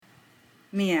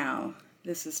Meow.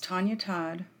 This is Tanya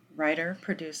Todd, writer,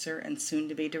 producer, and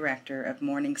soon-to-be director of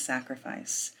Morning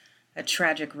Sacrifice, a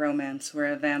tragic romance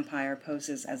where a vampire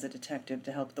poses as a detective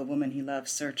to help the woman he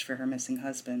loves search for her missing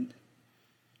husband.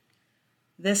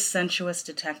 This sensuous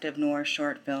detective noir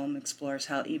short film explores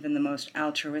how even the most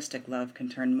altruistic love can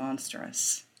turn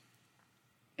monstrous.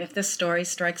 If this story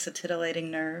strikes a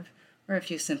titillating nerve, or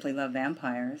if you simply love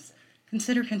vampires,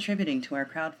 consider contributing to our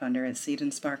crowdfunder at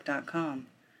seedandspark.com.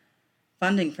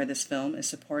 Funding for this film is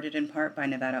supported in part by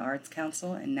Nevada Arts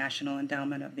Council and National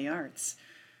Endowment of the Arts,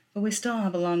 but we still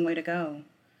have a long way to go.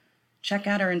 Check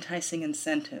out our enticing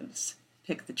incentives.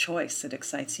 Pick the choice that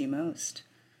excites you most.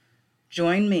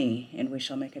 Join me, and we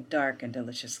shall make a dark and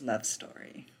delicious love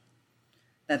story.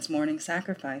 That's Morning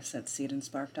Sacrifice at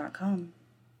seedandspark.com.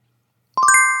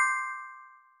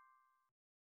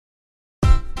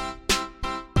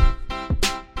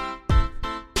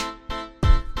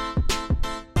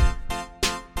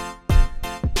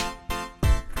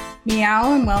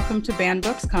 Meow and welcome to Banned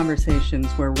Books Conversations,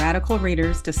 where radical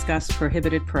readers discuss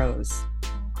prohibited prose.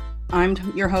 I'm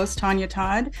your host, Tanya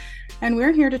Todd, and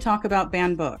we're here to talk about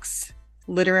banned books,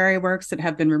 literary works that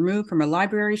have been removed from a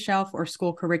library shelf or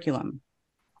school curriculum.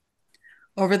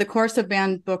 Over the course of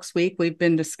Banned Books Week, we've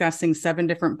been discussing 7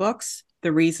 different books,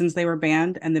 the reasons they were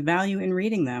banned, and the value in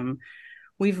reading them.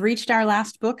 We've reached our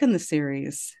last book in the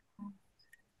series,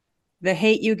 The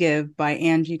Hate You Give by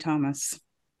Angie Thomas.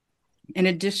 In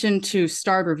addition to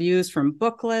starred reviews from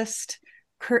Booklist,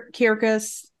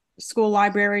 Kirkus, School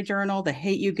Library Journal, The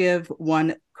Hate You Give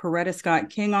won Coretta Scott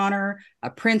King Honor, a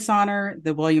Prince Honor,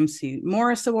 the William C.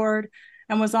 Morris Award,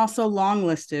 and was also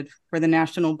longlisted for the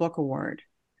National Book Award.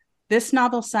 This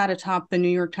novel sat atop the New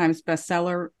York Times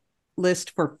bestseller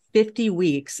list for 50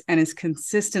 weeks and is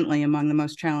consistently among the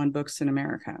most challenged books in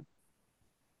America.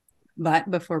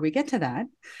 But before we get to that,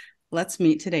 let's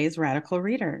meet today's radical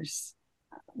readers.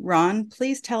 Ron,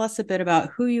 please tell us a bit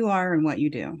about who you are and what you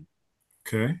do.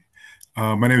 Okay.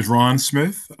 My name is Ron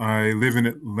Smith. I live in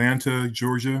Atlanta,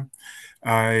 Georgia.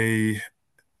 For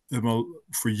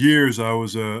years, I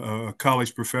was a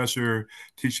college professor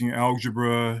teaching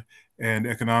algebra and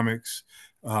economics.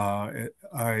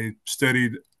 I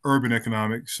studied urban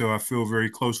economics, so I feel very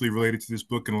closely related to this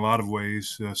book in a lot of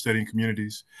ways, studying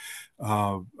communities.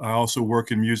 I also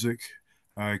work in music.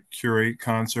 I curate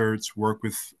concerts, work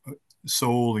with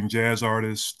soul and jazz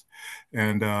artists,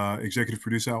 and executive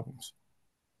produce albums.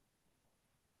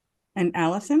 And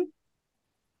Allison?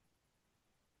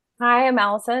 Hi, I'm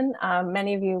Allison.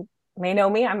 Many of you may know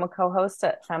me. I'm a co-host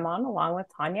at FemOn along with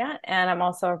Tanya, and I'm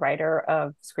also a writer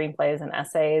of screenplays and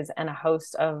essays and a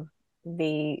host of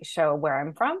the show Where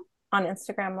I'm From on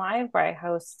Instagram Live, where I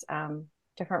host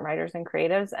different writers and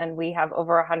creatives, and we have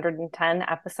over 110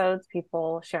 episodes,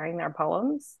 people sharing their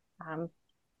poems.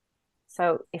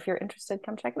 So if you're interested,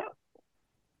 come check it out.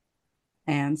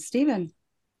 And Stephen.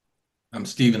 I'm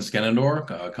Steven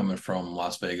Skenendorf, coming from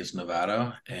Las Vegas,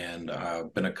 Nevada, and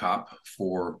I've been a cop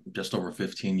for just over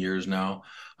 15 years now.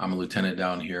 I'm a lieutenant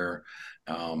down here.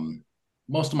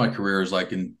 Most of my career is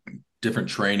like in different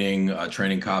training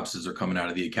cops as they're coming out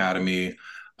of the academy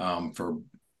for,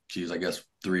 I guess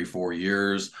 3-4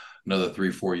 years, another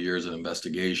 3-4 years of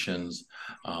investigations.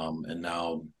 And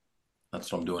now that's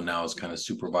what I'm doing now, is kind of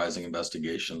supervising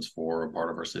investigations for a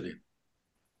part of our city.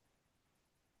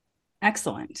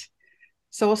 Excellent.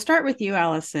 So we'll start with you,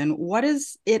 Allison. What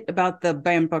is it about the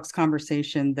banned books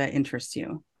conversation that interests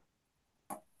you?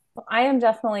 I am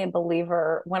definitely a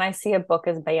believer. When I see a book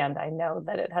is banned, I know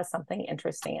that it has something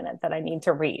interesting in it that I need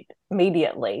to read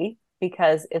immediately,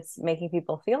 because it's making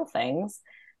people feel things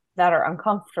that are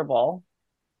uncomfortable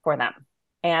for them.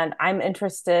 And I'm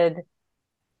interested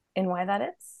in why that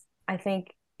is. I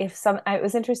think it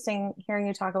was interesting hearing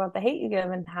you talk about The Hate You Give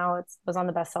and how it was on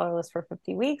the bestseller list for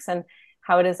 50 weeks and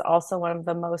how it is also one of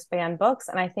the most banned books.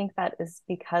 And I think that is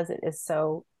because it is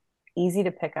so easy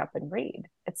to pick up and read.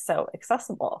 It's so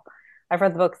accessible. I've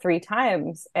read the book 3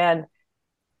 times and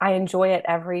I enjoy it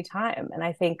every time. And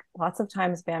I think lots of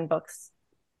times banned books,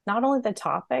 not only the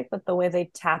topic, but the way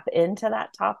they tap into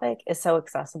that topic is so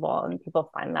accessible, and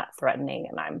people find that threatening.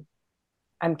 And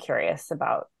I'm curious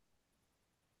about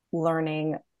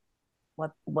learning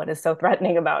what is so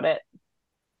threatening about it.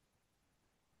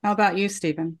 How about you,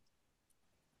 Stephen?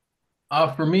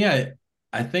 For me, I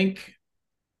think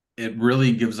it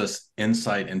really gives us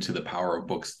insight into the power of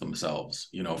books themselves.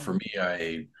 For me,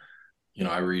 I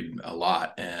read a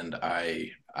lot, and I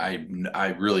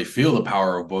really feel the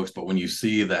power of books. But when you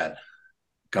see that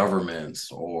governments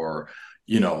or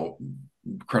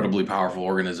incredibly powerful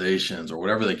organizations or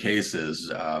whatever the case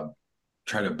is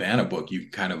try to ban a book, you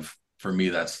kind of, for me,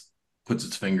 that's puts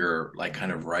its finger like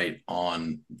kind of right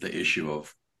on the issue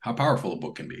of how powerful a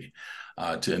book can be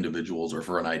to individuals or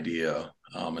for an idea,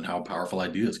 and how powerful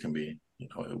ideas can be,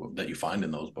 that you find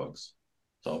in those books.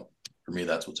 So for me,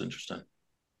 that's what's interesting.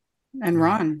 And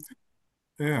Ron.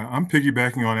 Yeah, I'm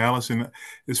piggybacking on Allison.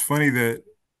 It's funny that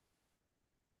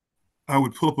I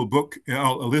would pull up a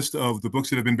list of the books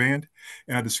that have been banned,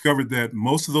 and I discovered that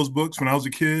most of those books, when I was a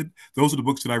kid, those are the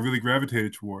books that I really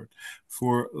gravitated toward.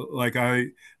 I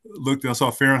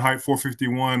saw Fahrenheit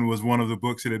 451 was one of the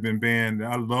books that had been banned.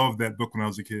 I loved that book when I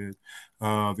was a kid.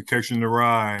 The Catcher in the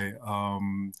Rye,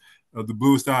 The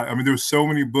Bluest Eye. I mean, there were so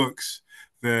many books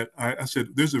that I said,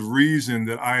 there's a reason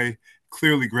that I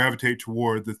clearly gravitate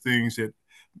toward the things that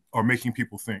are making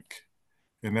people think.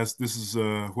 And this is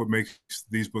what makes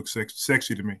these books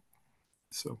sexy to me.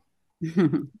 So,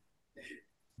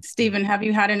 Stephen, have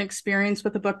you had an experience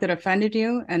with a book that offended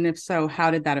you? And if so,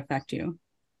 how did that affect you?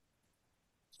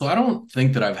 So I don't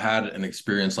think that I've had an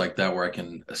experience like that where I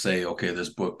can say, okay, this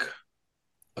book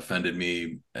offended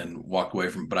me and walked away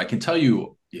from it. But I can tell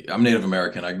you, I'm Native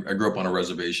American. I grew up on a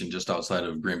reservation just outside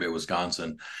of Green Bay,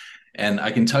 Wisconsin. And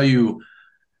I can tell you,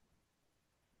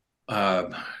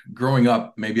 growing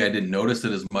up, maybe I didn't notice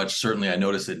it as much. Certainly, I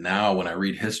notice it now when I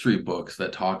read history books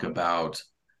that talk about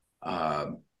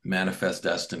manifest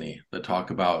destiny, that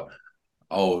talk about,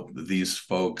 oh, these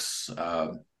folks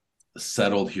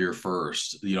settled here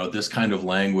first. This kind of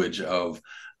language of,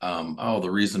 the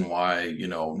reason why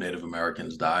Native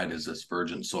Americans died is this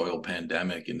virgin soil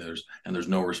pandemic, and there's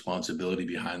no responsibility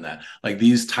behind that. Like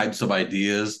these types of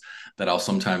ideas that I'll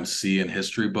sometimes see in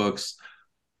history books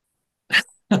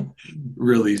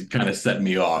really kind of set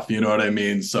me off. You know what I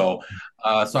mean? So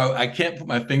I can't put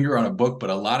my finger on a book, but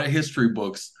a lot of history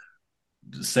books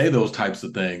say those types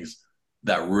of things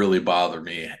that really bother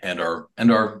me and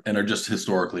are just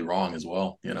historically wrong as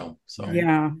well. So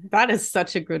yeah, that is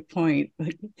such a good point.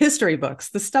 Like, history books,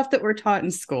 the stuff that we're taught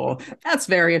in school, that's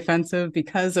very offensive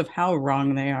because of how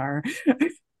wrong they are.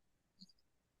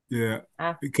 Yeah.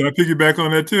 Can I piggyback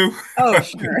on that too? Oh,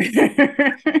 sure.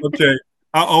 Okay.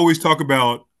 I always talk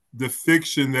about the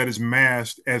fiction that is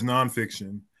masked as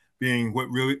nonfiction being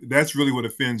that's really what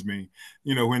offends me.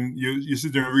 When you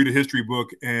sit there and read a history book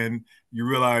and you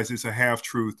realize it's a half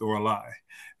truth or a lie.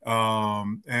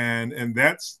 And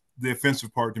that's the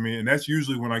offensive part to me. And that's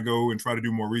usually when I go and try to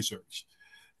do more research.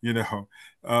 I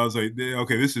was like,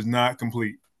 okay, this is not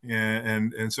complete.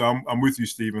 And so I'm with you,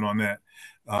 Stephen, on that.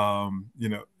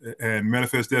 And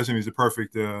Manifest Destiny is the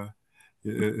perfect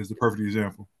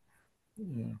example.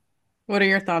 Yeah. What are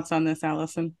your thoughts on this,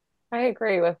 Allison? I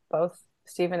agree with both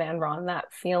Stephen and Ron,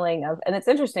 that feeling of, and it's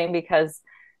interesting because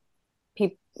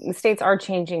states are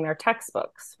changing their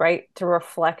textbooks, right, to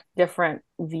reflect different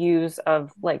views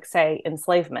of, like, say,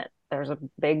 enslavement. There's a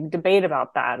big debate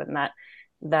about that, and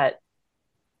that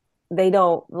they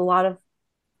don't, a lot of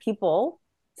people,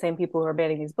 same people who are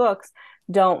banning these books,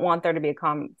 don't want there to be a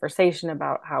conversation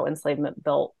about how enslavement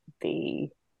built the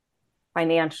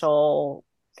financial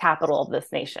capital of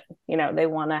this nation. They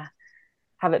want to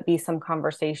have it be some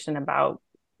conversation about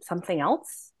something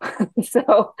else.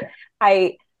 So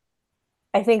I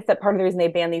think that part of the reason they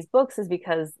ban these books is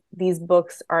because these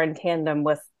books are in tandem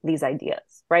with these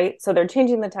ideas, right? So they're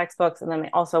changing the textbooks, and then they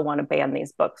also want to ban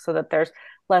these books so that there's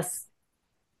less,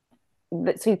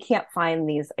 so you can't find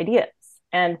these ideas.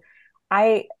 And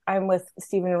I'm with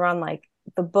Stephen and Ron, like,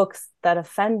 the books that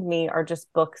offend me are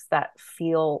just books that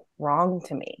feel wrong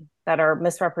to me, that are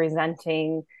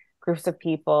misrepresenting groups of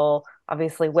people,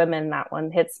 obviously women. That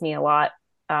one hits me a lot.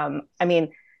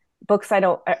 Books I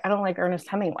don't like Ernest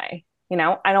Hemingway.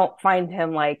 I don't find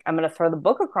him like, I'm going to throw the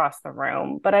book across the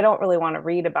room, but I don't really want to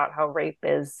read about how rape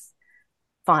is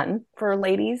fun for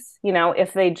ladies.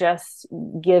 If they just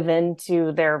give in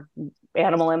to their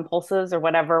animal impulses or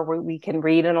whatever we can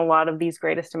read in a lot of these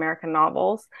greatest American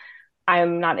novels,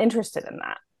 I'm not interested in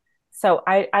that. So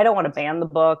I don't want to ban the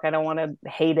book. I don't want to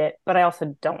hate it, but I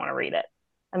also don't want to read it.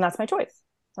 And that's my choice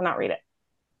to not read it.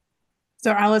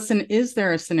 So, Allison, is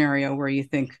there a scenario where you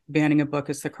think banning a book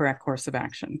is the correct course of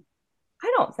action?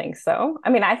 I don't think so.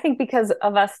 I think because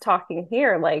of us talking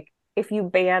here, like, if you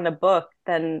ban a book,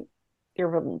 then the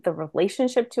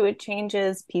relationship to it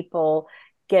changes. People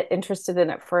get interested in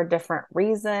it for a different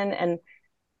reason. And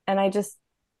I just,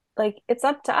 like, it's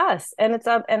up to us. And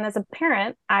as a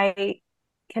parent, I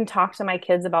can talk to my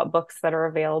kids about books that are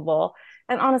available.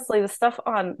 And honestly, the stuff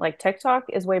on, like, TikTok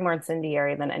is way more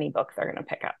incendiary than any book they're going to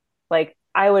pick up. Like,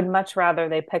 I would much rather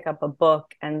they pick up a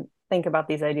book and think about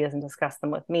these ideas and discuss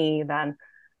them with me than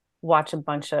watch a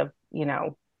bunch of,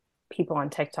 people on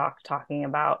TikTok talking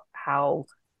about how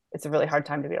it's a really hard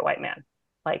time to be a white man.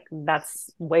 Like that's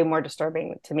way more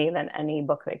disturbing to me than any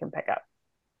book they can pick up.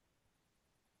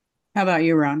 How about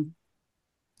you, Ron?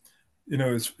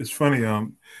 It's funny.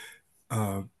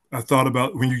 Uh, I thought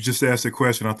about when you just asked the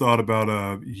question. I thought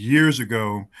about years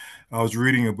ago. I was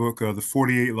reading a book, The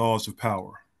 48 Laws of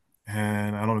Power,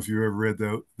 and I don't know if you ever read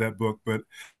that book, but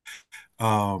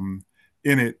um,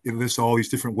 in it lists all these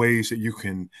different ways that you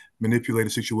can manipulate a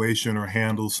situation or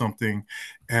handle something.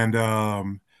 And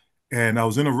I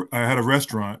was I had a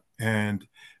restaurant, and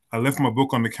I left my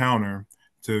book on the counter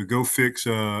to go fix.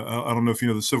 I don't know if you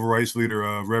know the civil rights leader,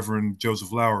 Reverend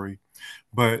Joseph Lowery,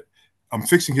 but I'm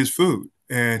fixing his food,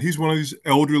 and he's one of these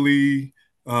elderly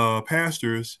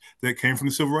pastors that came from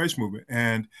the civil rights movement.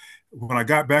 And when I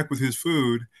got back with his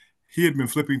food, he had been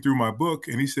flipping through my book,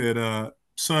 and he said,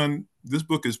 "Son, this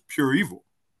book is pure evil."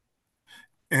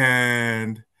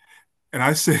 And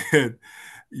I said,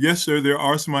 "Yes, sir. There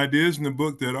are some ideas in the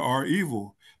book that are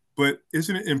evil, but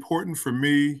isn't it important for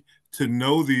me to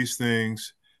know these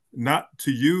things, not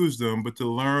to use them, but to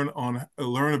learn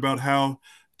about how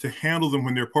to handle them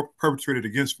when they're perpetrated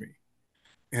against me?"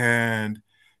 And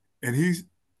he,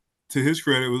 to his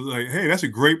credit, was like, "Hey, that's a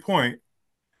great point.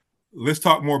 Let's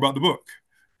talk more about the book."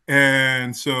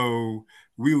 And so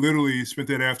we literally spent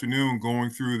that afternoon going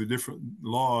through the different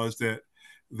laws that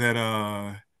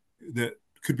uh, that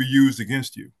could be used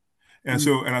against you. And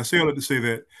so, and I say all that to say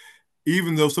that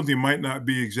even though something might not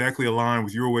be exactly aligned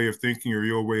with your way of thinking or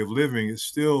your way of living, it's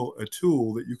still a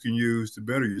tool that you can use to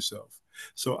better yourself.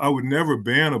 So I would never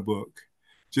ban a book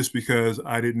just because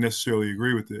I didn't necessarily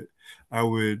agree with it. I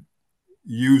would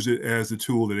use it as the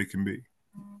tool that it can be.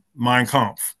 Mein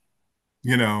Kampf,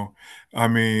 you know, I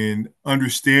mean,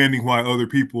 understanding why other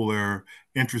people are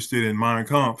interested in Mein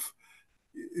Kampf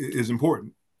is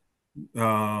important.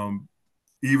 Um,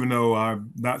 Even though I'm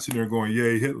not sitting there going,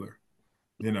 "Yay, Hitler,"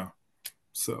 you know,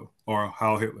 so, or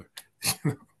Heil Hitler.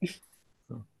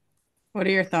 So. What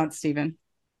are your thoughts, Stephen?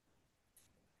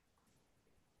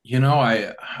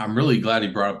 I'm really glad he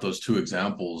brought up those two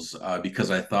examples because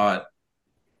I thought,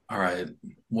 all right,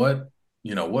 what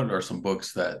are some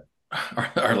books that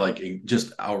are like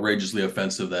just outrageously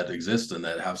offensive that exist and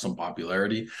that have some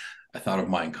popularity? I thought of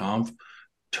Mein Kampf,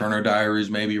 Turner Diaries,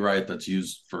 maybe, right? That's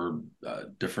used for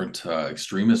different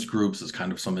extremist groups as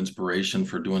kind of some inspiration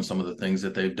for doing some of the things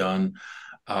that they've done.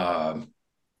 Uh,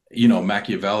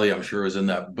 Machiavelli, I'm sure, is in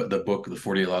the book, The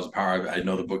 48 Laws of Power. I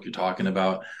know the book you're talking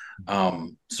about.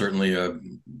 Certainly a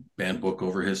banned book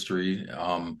over history.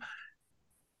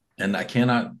 And I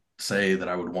cannot say that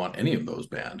I would want any of those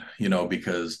banned,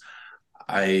 because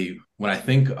when I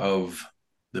think of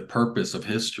the purpose of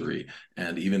history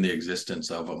and even the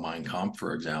existence of a Mein Kampf,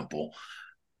 for example,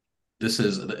 this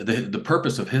is the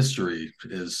purpose of history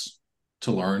is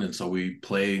to learn. And so we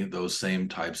play those same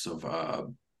types of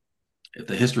if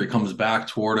the history comes back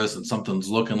toward us and something's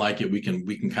looking like it, we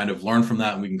can kind of learn from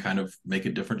that, and we can kind of make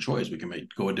a different choice. We can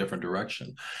go a different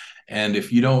direction. And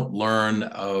if you don't learn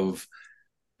of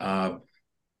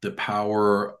the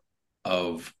power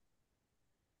of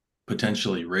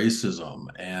potentially racism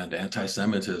and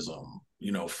anti-Semitism,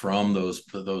 from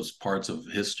those parts of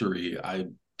history, I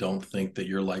don't think that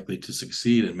you're likely to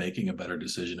succeed in making a better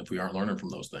decision if we aren't learning from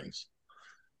those things.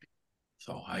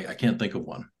 So I can't think of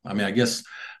one. If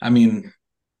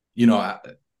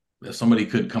somebody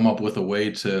could come up with a way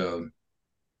to,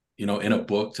 in a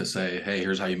book to say, hey,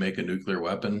 here's how you make a nuclear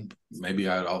weapon, maybe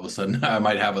all of a sudden I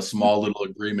might have a small little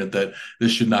agreement that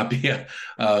this should not be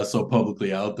so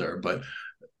publicly out there. But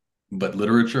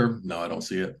literature, no, I don't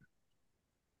see it.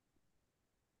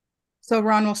 So,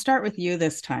 Ron, we'll start with you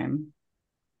this time.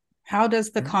 How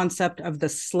does the concept of the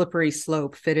slippery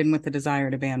slope fit in with the desire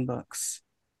to ban books?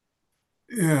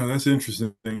 Yeah, that's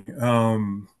interesting.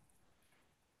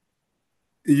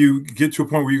 You get to a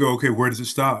point where you go, okay, where does it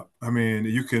stop? I mean,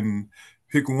 you can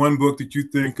pick one book that you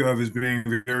think of as being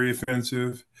very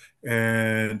offensive.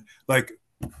 And like,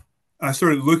 I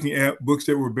started looking at books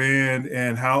that were banned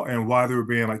and how and why they were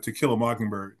banned, like To Kill a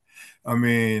Mockingbird. I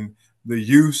mean, the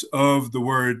use of the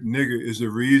word nigger is the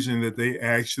reason that they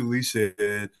actually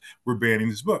said we're banning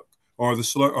this book, or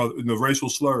the racial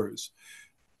slurs.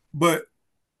 But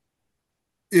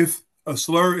if a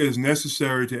slur is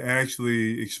necessary to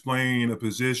actually explain a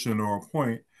position or a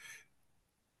point,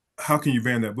 how can you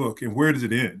ban that book, and where does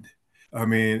it end? I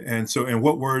mean, and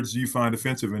what words do you find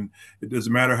offensive? And it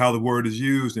doesn't matter how the word is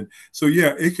used. And so,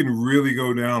 yeah, it can really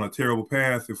go down a terrible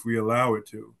path if we allow it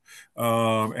to.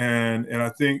 And I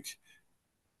think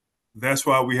that's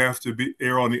why we have to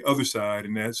err on the other side,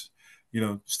 and that's,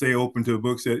 stay open to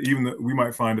books that even that we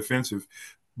might find offensive.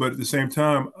 But at the same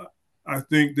time, I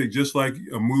think that just like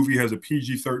a movie has a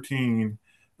PG-13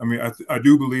 I mean, I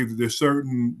do believe that there's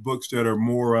certain books that are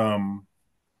more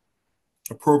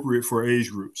appropriate for age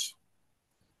groups.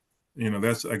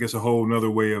 That's, I guess, a whole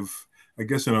nother way of, I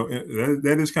guess,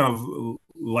 that is kind of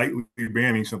lightly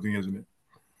banning something, isn't it?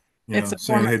 It's a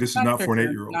Saying, form of hey, this is not for an censorship,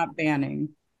 8-year-old. not banning.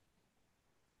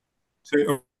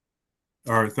 Oh,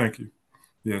 all right, thank you.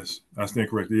 Yes, I stand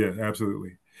corrected. Yeah,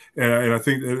 absolutely. And I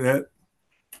think that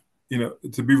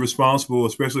to be responsible,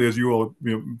 especially as you all,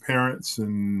 parents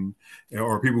and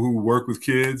or people who work with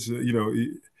kids,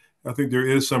 I think there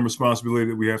is some responsibility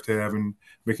that we have to have in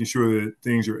making sure that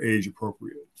things are age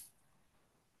appropriate.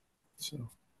 So,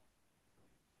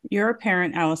 You're a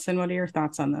parent, Allison. What are your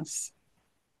thoughts on this?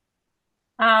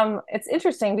 It's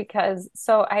interesting because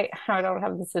I don't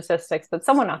have the statistics, but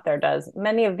someone out there does.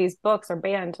 Many of these books are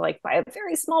banned like by a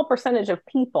very small percentage of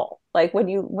people. Like when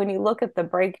you look at the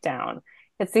breakdown,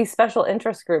 it's these special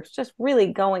interest groups just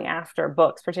really going after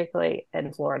books, particularly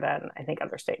in Florida and I think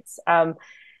other states.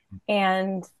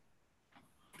 And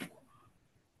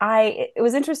it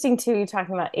was interesting too, you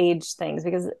talking about age things,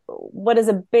 because what is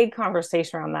a big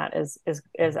conversation around that is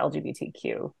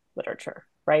LGBTQ literature,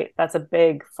 right? That's a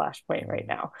big flashpoint right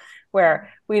now,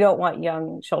 where we don't want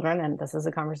young children, and this is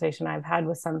a conversation I've had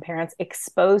with some parents,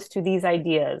 exposed to these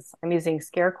ideas. I'm using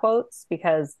scare quotes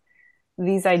because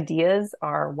these ideas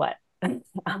are what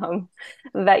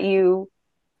that you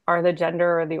are the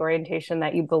gender or the orientation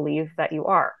that you believe that you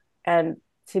are. And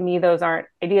to me, those aren't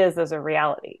ideas, those are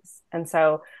realities. And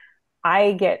so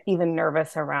I get even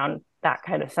nervous around that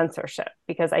kind of censorship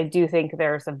because I do think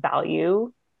there's a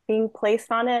value being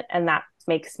placed on it, and that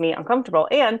makes me uncomfortable.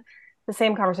 And the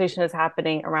same conversation is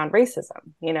happening around racism.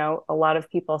 A lot of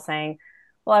people saying,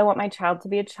 well, I want my child to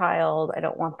be a child. I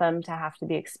don't want them to have to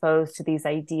be exposed to these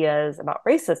ideas about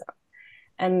racism.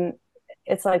 And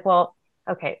it's like, well,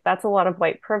 okay, that's a lot of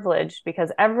white privilege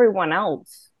because everyone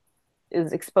else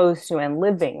is exposed to and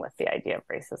living with the idea of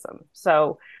racism.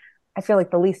 So I feel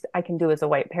like the least I can do as a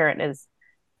white parent is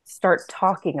start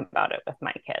talking about it with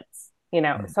my kids,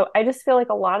 So I just feel like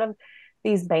a lot of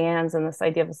these bans and this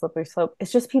idea of a slippery slope,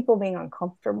 it's just people being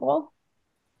uncomfortable.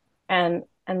 And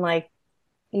like,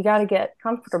 you got to get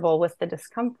comfortable with the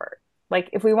discomfort. Like,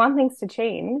 if we want things to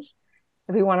change,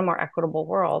 if we want a more equitable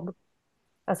world,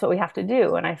 that's what we have to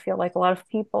do. And I feel like a lot of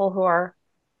people who are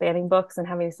banning books and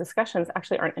having these discussions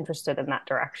actually aren't interested in that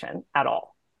direction at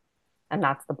all. And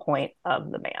that's the point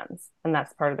of the bans. And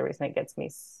that's part of the reason it gets me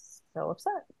so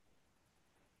upset.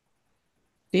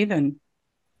 Stephen.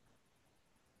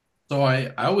 So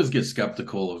I always get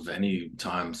skeptical of any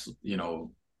times,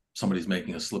 somebody's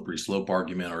making a slippery slope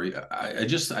argument, or I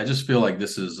just feel like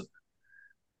this is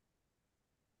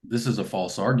a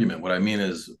false argument. What I mean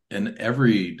is, in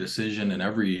every decision and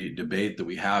every debate that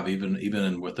we have,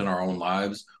 even within our own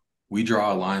lives, we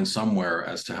draw a line somewhere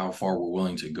as to how far we're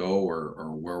willing to go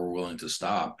or where we're willing to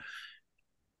stop.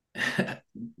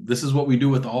 This is what we do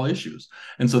with all issues.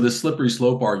 And so this slippery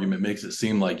slope argument makes it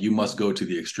seem like you must go to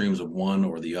the extremes of one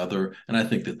or the other. And I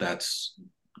think that's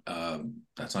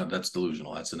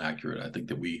delusional. That's inaccurate. I think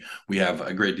that we have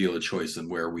a great deal of choice in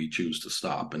where we choose to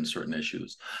stop in certain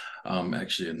issues,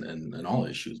 actually in all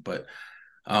issues. But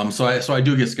so I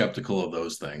do get skeptical of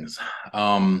those things.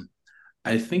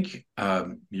 I think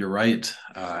you're right,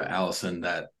 Allison,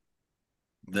 that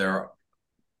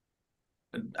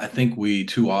I think we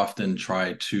too often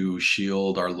try to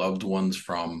shield our loved ones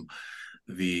from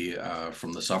the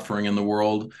suffering in the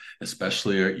world,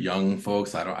 especially young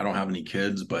folks. I don't have any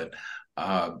kids, but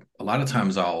a lot of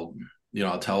times I'll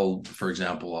tell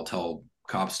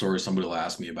cop stories. Somebody will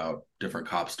ask me about different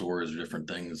cop stories or different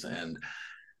things, and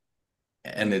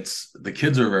it's the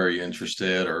kids are very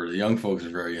interested, or the young folks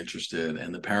are very interested,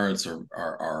 and the parents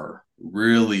are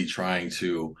really trying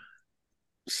to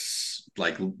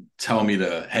like tell me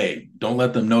to, hey, don't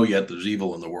let them know yet there's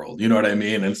evil in the world. You know what I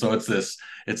mean? And so it's this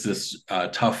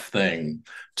tough thing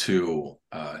to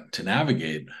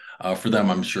navigate for them,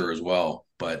 I'm sure, as well.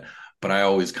 But I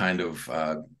always kind of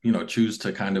choose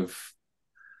to kind of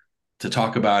to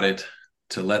talk about it,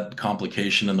 to let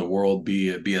complication in the world be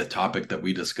a topic that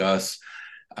we discuss,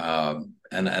 and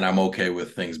I'm okay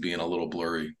with things being a little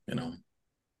blurry,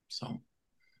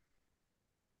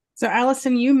 So,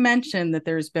 Allison, you mentioned that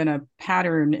there's been a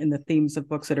pattern in the themes of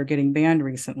books that are getting banned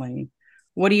recently.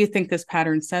 What do you think this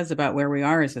pattern says about where we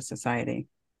are as a society?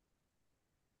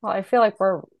 Well, I feel like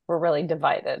we're really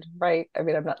divided, right? I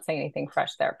mean, I'm not saying anything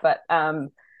fresh there, but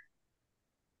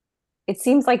it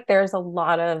seems like there's a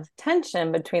lot of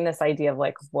tension between this idea of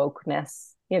like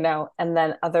wokeness, and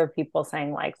then other people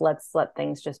saying like, let's let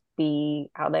things just be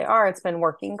how they are. It's been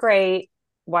working great.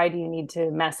 Why do you need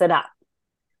to mess it up?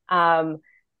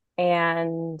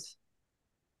 And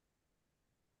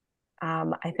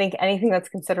I think anything that's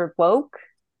considered woke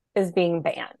is being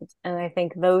banned. And I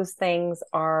think those things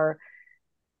are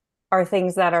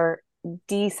things that are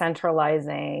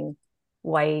decentralizing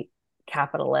white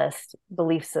capitalist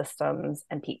belief systems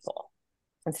and people,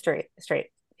 and straight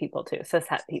people too,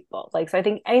 cishet people. Like, so I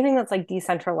think anything that's like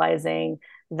decentralizing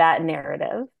that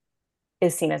narrative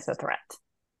is seen as a threat.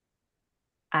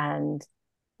 And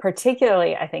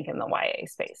particularly, I think, in the YA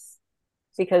space,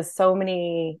 because so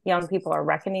many young people are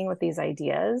reckoning with these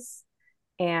ideas.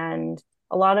 And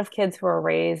a lot of kids who are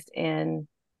raised in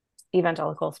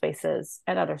evangelical spaces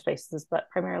and other spaces, but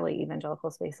primarily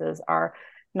evangelical spaces, are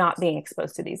not being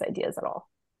exposed to these ideas at all,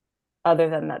 other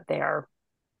than that they are,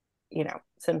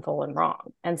 sinful and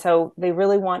wrong. And so they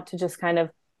really want to just kind of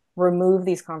remove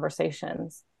these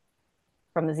conversations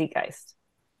from the zeitgeist.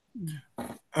 I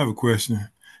have a question.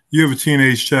 You have a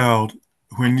teenage child.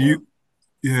 When you,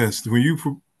 yes, do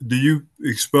you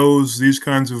expose these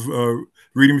kinds of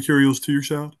reading materials to your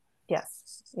child?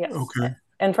 Yes. Okay.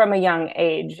 And from a young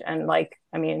age. And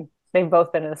they've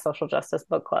both been in a social justice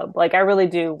book club. Like, I really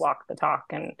do walk the talk,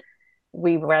 and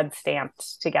we read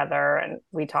Stamped together, and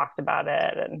we talked about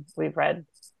it, and we've read,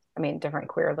 different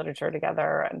queer literature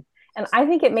together. And I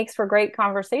think it makes for great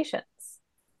conversations.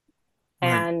 Right.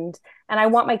 And I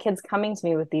want my kids coming to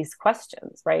me with these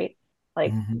questions, right?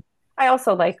 Like, I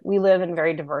also, we live in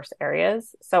very diverse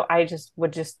areas. So I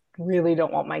would really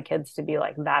don't want my kids to be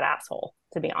like that asshole,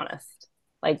 to be honest.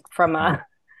 Like, from a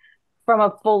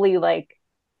fully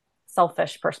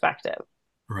selfish perspective.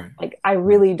 Right. Like, I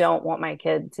really don't want my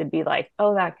kid to be like,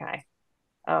 oh, that guy.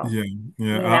 Oh,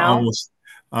 yeah.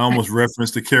 I almost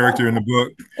referenced the character in the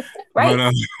book.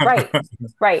 Right. But,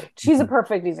 right. She's a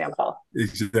perfect example.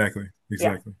 Exactly.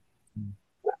 Yeah.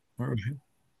 All right.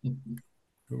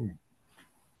 Cool.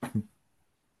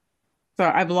 So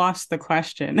I've lost the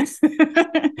question. I think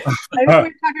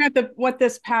we're talking about what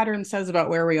this pattern says about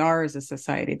where we are as a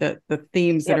society, the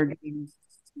themes that are getting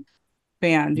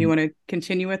banned. Do you want to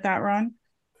continue with that, Ron?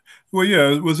 Well,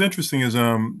 yeah, what's interesting is,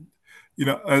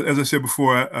 as I said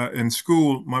before, in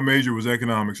school, my major was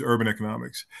economics, urban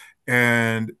economics.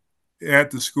 And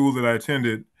at the school that I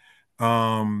attended,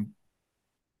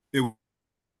 it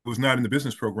was not in the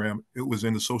business program. It was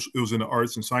in the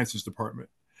arts and sciences department.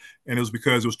 And it was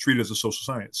because it was treated as a social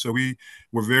science. So we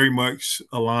were very much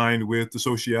aligned with the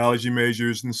sociology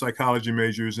majors and the psychology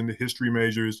majors and the history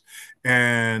majors.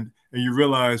 And you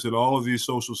realize that all of these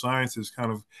social sciences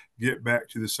kind of get back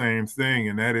to the same thing.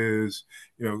 And that is,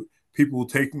 people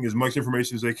taking as much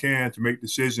information as they can to make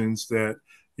decisions that,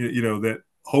 that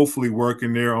hopefully work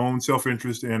in their own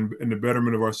self-interest and in the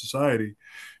betterment of our society.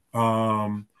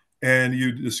 And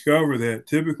you discover that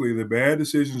typically the bad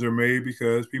decisions are made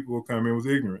because people will come in with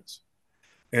ignorance,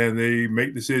 and they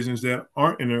make decisions that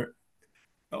aren't in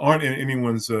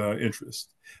anyone's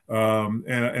interest.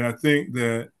 And I think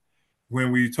that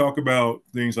when we talk about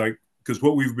things like, because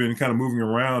what we've been kind of moving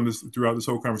around throughout this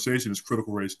whole conversation is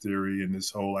critical race theory and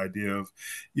this whole idea of,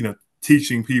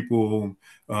 teaching people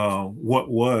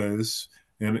what was.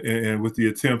 And with the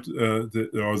attempt or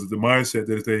the mindset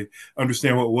that if they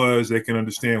understand what was, they can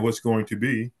understand what's going to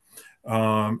be.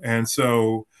 And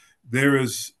so there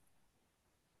is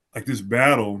like this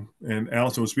battle, and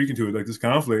Allison was speaking to it, like this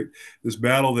conflict, this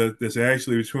battle that's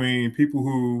actually between people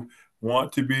who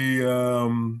want to be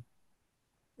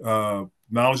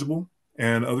knowledgeable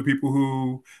and other people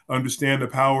who understand the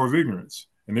power of ignorance.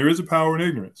 And there is a power in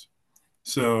ignorance.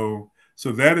 So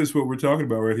that is what we're talking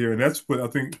about right here, and that's what I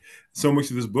think so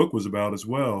much of this book was about as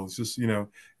well. It's just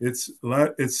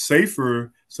it's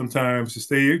safer sometimes to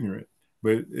stay ignorant,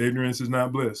 but ignorance is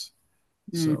not bliss.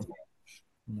 So,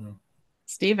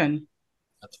 Stephen,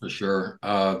 that's for sure.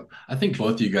 I think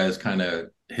both of you guys kind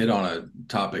of hit on a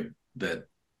topic that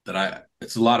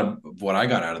it's a lot of what I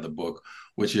got out of the book,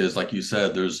 which is, like you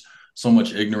said, there's so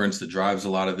much ignorance that drives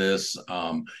a lot of this.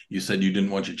 You said you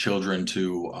didn't want your children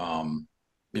to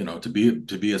to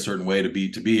be a certain way, to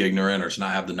be ignorant, or to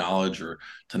not have the knowledge, or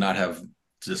to not have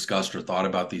discussed or thought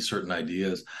about these certain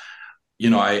ideas.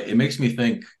 It makes me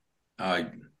think.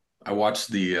 I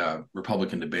watched the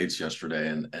Republican debates yesterday,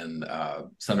 and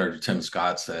Senator Tim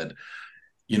Scott said,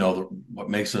 what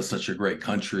makes us such a great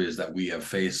country is that we have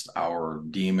faced our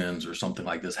demons or something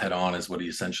like this head on, is what he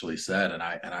essentially said. And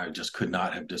I just could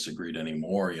not have disagreed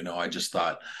anymore. I just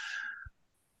thought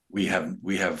we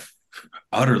have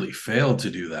utterly failed to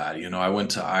do that. I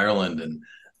went to Ireland, and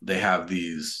they have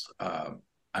these,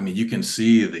 you can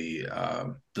see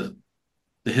the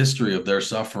history of their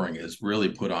suffering is really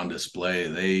put on display.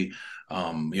 They,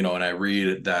 and I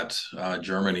read that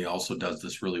Germany also does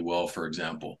this really well, for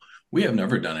example, We have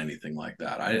never done anything like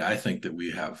that. I think that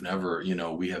we have never,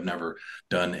 we have never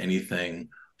done anything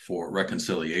for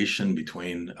reconciliation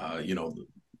between,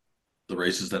 the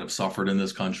races that have suffered in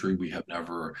this country. We have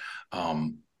never,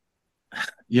 um,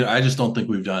 I just don't think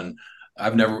we've done. I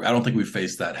don't think we've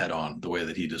faced that head on the way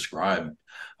that he described.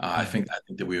 I think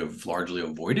that we have largely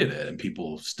avoided it, and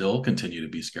people still continue to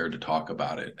be scared to talk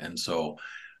about it. And so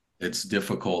it's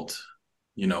difficult,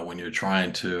 when you're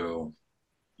trying to,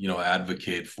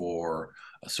 advocate for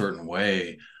a certain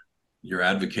way, you're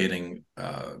advocating,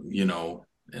 in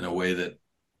a way that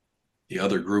the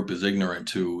other group is ignorant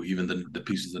to, even the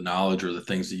pieces of knowledge or the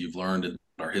things that you've learned in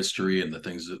our history and the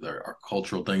things that are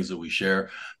cultural things that we share,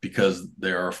 because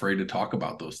they are afraid to talk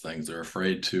about those things. They're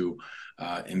afraid to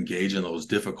engage in those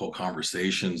difficult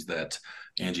conversations that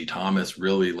Angie Thomas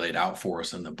really laid out for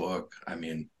us in the book. I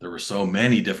mean, there were so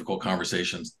many difficult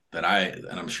conversations that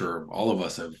and I'm sure all of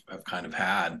us have kind of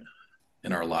had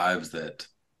in our lives that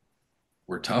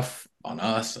were tough on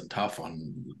us and tough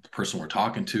on the person we're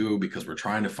talking to, because we're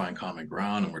trying to find common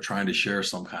ground and we're trying to share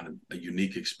some kind of a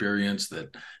unique experience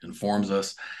that informs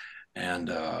us. And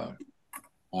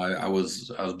I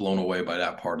was blown away by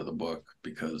that part of the book,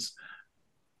 because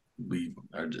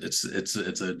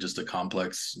just a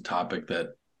complex topic that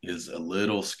is a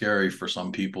little scary for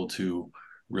some people to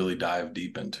really dive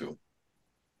deep into.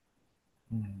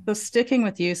 So sticking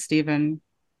with you, Stephen,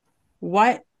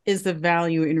 what is the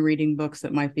value in reading books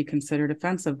that might be considered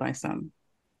offensive by some?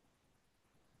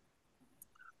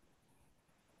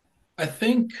 I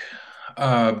think,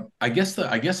 I guess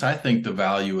I think the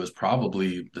value is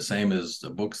probably the same as the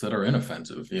books that are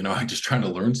inoffensive. Just trying to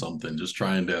learn something, just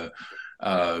trying to,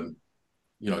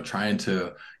 trying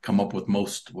to come up with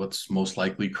what's most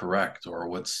likely correct, or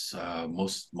what's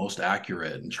most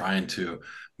accurate, and trying to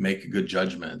make good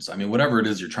judgments. I mean, whatever it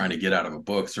is you're trying to get out of a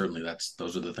book, certainly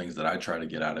those are the things that I try to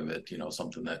get out of it.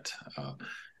 Something that I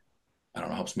don't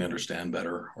know, helps me understand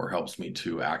better, or helps me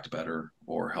to act better,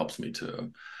 or helps me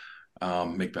to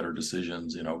make better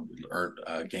decisions, or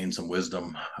gain some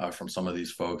wisdom from some of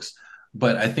these folks.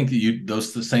 But I think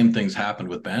that the same things happen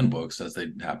with banned books as they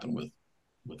happen with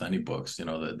any books,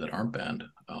 that aren't banned,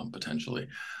 potentially.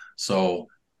 So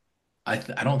I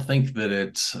don't think that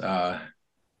it's,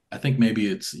 I think maybe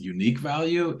its unique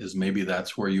value is maybe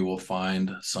that's where you will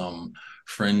find some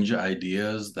fringe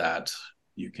ideas that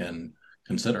you can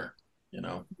consider,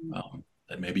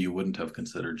 that maybe you wouldn't have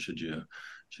considered should you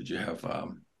have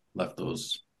left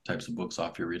those types of books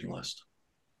off your reading list.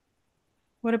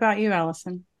 What about you,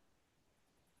 Allison?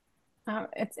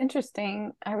 It's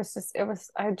interesting. I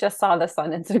just saw this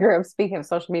on Instagram. Speaking of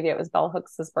social media, it was Bell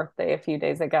Hooks' birthday a few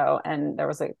days ago, and there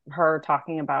was her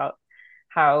talking about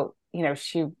how,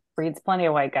 she reads plenty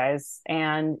of white guys,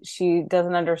 and she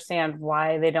doesn't understand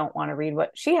why they don't want to read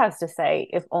what she has to say,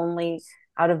 if only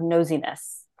out of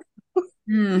nosiness.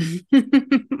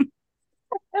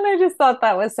 And I just thought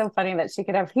that was so funny that she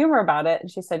could have humor about it.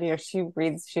 And she said, she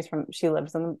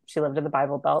lived in the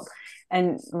Bible Belt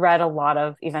and read a lot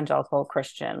of evangelical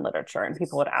Christian literature. And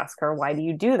people would ask her, why do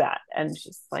you do that? And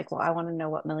she's like, well, I want to know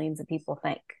what millions of people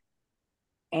think.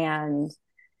 And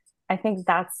I think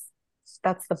that's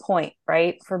the point,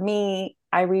 right? For me,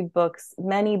 I read books,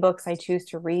 many books I choose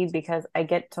to read because I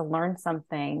get to learn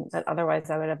something that otherwise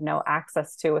I would have no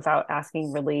access to without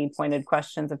asking really pointed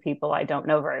questions of people I don't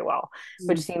know very well,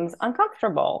 which seems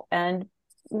uncomfortable and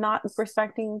not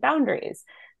respecting boundaries.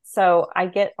 So I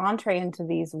get entree into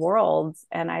these worlds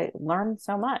and I learn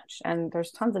so much. And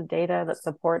there's tons of data that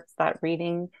supports that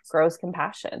reading grows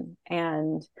compassion,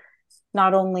 and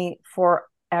not only for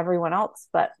everyone else,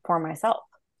 but for myself.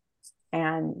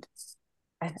 And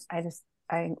I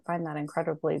find that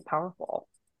incredibly powerful.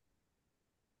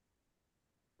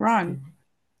 Ron?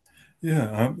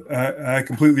 Yeah, I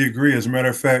completely agree. As a matter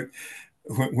of fact,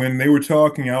 when they were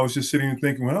talking, I was just sitting and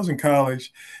thinking, when I was in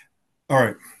college, all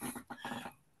right,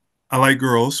 I like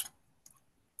girls.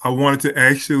 I wanted to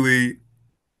actually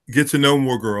get to know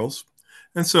more girls.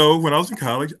 And so when I was in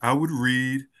college, I would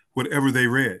read whatever they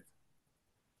read.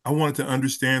 I wanted to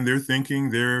understand their thinking,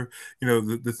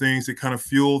 the things that kind of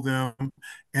fuel them.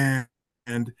 And,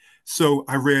 and so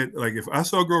I read, like, if I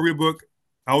saw a girl read a book,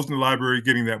 I was in the library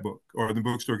getting that book, or the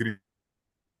bookstore getting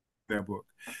that book.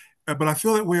 But I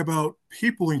feel that way about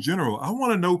people in general. I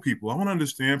want to know people. I want to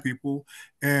understand people.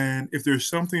 And if there's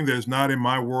something that's not in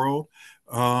my world,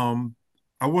 I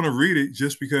want to read it,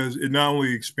 just because it not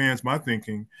only expands my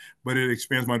thinking, but it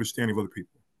expands my understanding of other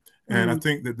people. And I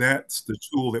think that that's the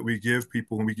tool that we give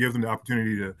people when we give them the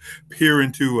opportunity to peer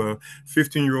into a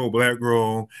 15-year-old Black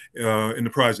girl in the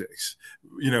projects.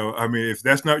 I mean, if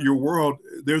that's not your world,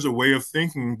 there's a way of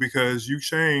thinking, because you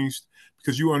changed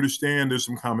because you understand there's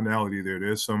some commonality there.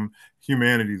 There's some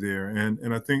humanity there.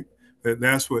 And I think that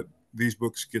that's what these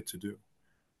books get to do,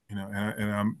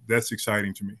 that's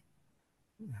exciting to me.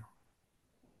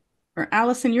 Or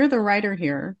Allison, you're the writer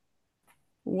here.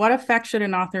 What effect should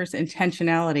an author's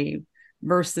intentionality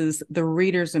versus the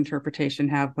reader's interpretation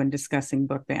have when discussing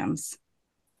book bans?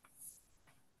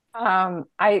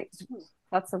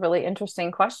 That's a really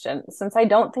interesting question. Since I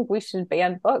don't think we should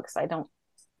ban books, I don't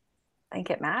think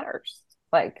it matters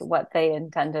like what they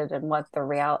intended and what the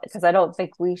reality, because I don't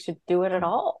think we should do it at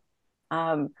all.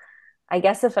 I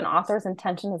guess if an author's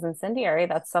intention is incendiary,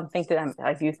 that's something that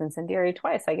I've used incendiary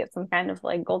twice. I get some kind of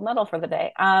like gold medal for the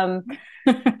day.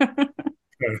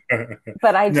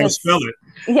 But I just spell it.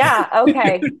 Yeah,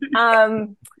 okay.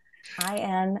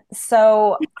 IN.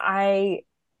 So I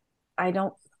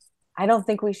don't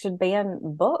think we should ban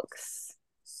books.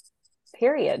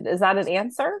 Period. Is that an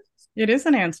answer? It is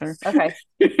an answer. Okay.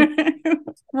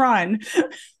 Ron.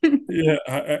 Yeah,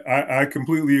 I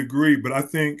completely agree. But I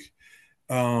think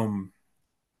I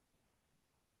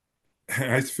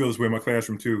used to feel this way in my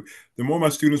classroom too. The more my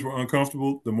students were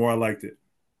uncomfortable, the more I liked it.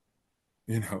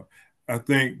 I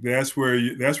think that's where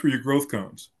your growth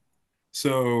comes.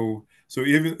 So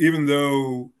even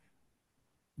though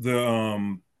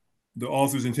the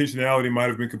author's intentionality might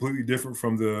have been completely different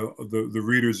from the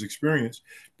reader's experience,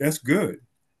 that's good.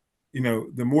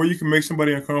 The more you can make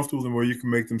somebody uncomfortable, the more you can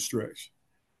make them stretch.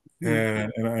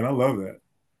 And I love that.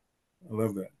 I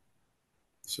love that.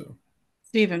 So,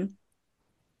 Stephen.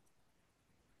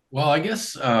 Well, I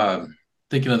guess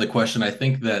thinking of the question, I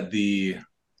think that the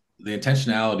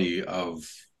intentionality of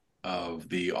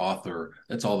the author,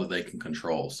 that's all that they can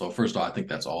control. So first of all, I think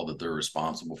that's all that they're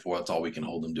responsible for. That's all we can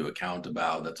hold them to account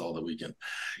about. That's all that we can,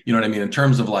 you know what I mean? In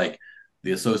terms of like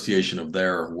the association of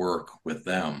their work with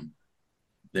them,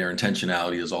 their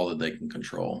intentionality is all that they can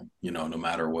control, no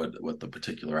matter what the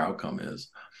particular outcome is.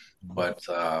 But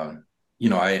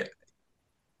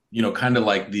kind of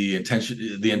like the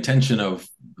intention of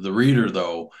the reader,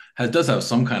 though, does have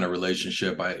some kind of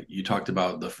relationship. You talked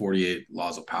about the 48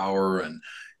 laws of power, and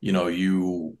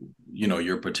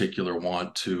your particular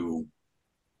want to,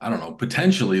 I don't know,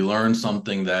 potentially learn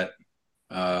something that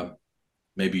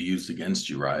may be used against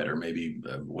you, right? Or maybe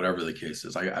whatever the case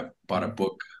is. I bought a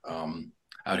book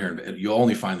out here. You'll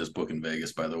only find this book in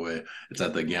Vegas, by the way. It's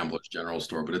at the Gamblers General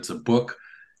Store, but it's a book,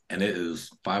 and it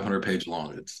is 500 pages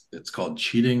long. It's called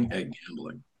Cheating at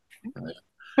Gambling. Right?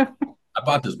 I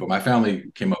bought this book. My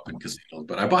family came up in casinos,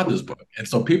 but I bought this book. And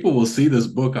so people will see this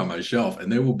book on my shelf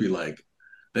and they will be like,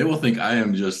 they will think I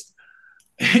am just,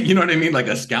 you know what I mean? Like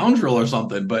a scoundrel or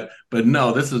something. But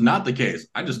no, this is not the case.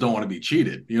 I just don't want to be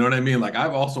cheated. You know what I mean? Like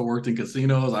I've also worked in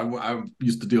casinos. I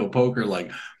used to deal poker.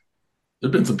 Like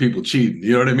there've been some people cheating,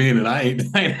 you know what I mean? And I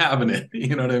ain't having it.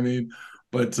 You know what I mean?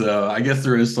 But I guess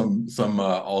there is some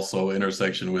also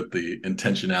intersection with the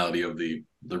intentionality of the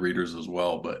readers as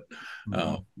well. But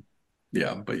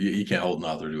yeah, but you can't hold an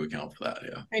author to account for that.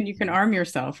 Yeah, and you can arm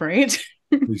yourself, right?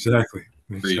 Exactly.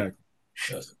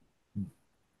 Yes.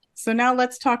 So now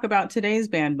let's talk about today's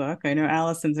banned book. I know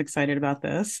Allison's excited about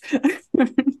this.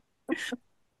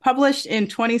 Published in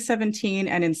 2017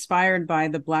 and inspired by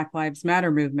the Black Lives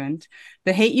Matter movement,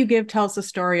 The Hate U Give tells the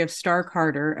story of Star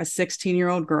Carter, a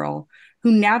 16-year-old girl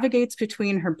who navigates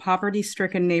between her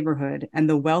poverty-stricken neighborhood and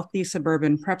the wealthy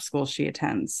suburban prep school she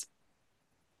attends.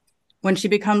 When she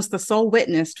becomes the sole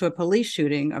witness to a police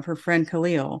shooting of her friend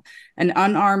Khalil, an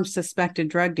unarmed suspected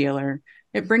drug dealer,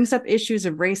 it brings up issues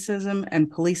of racism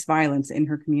and police violence in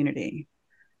her community.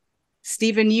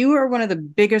 Stephen, you are one of the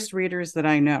biggest readers that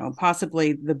I know,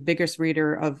 possibly the biggest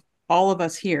reader of all of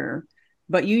us here,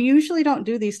 but you usually don't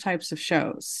do these types of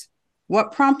shows.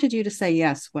 What prompted you to say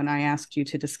yes when I asked you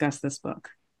to discuss this book?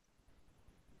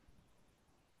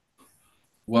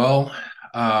 Well,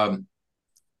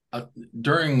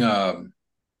 during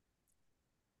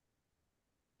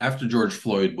after George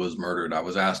Floyd was murdered, I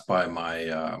was asked by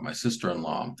my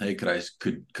sister-in-law, "Hey,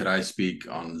 could I speak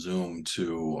on Zoom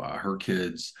to her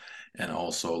kids and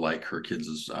also like her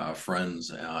kids'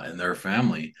 friends and their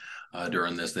family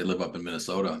during this?" They live up in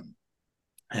Minnesota,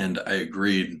 and I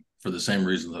agreed for the same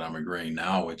reason that I'm agreeing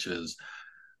now, which is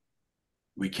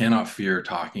we cannot fear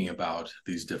talking about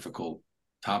these difficult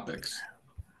topics.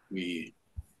 We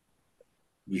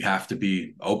have to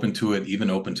be open to it,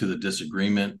 even open to the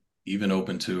disagreement, even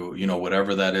open to,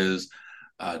 whatever that is,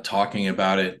 talking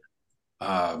about it.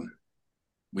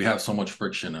 We have so much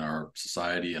friction in our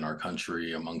society and our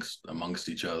country amongst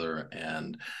each other.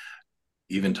 And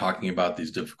even talking about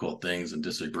these difficult things and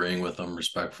disagreeing with them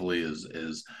respectfully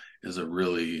is a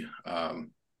really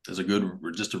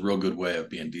just a real good way of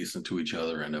being decent to each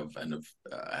other and of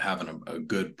having a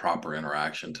good proper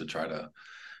interaction to try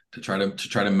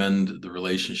to mend the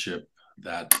relationship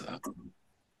that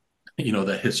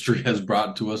that history has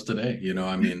brought to us today.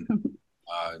 I mean,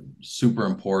 super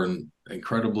important,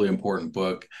 incredibly important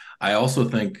book. I also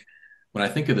think when I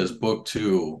think of this book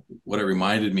too, what it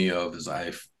reminded me of is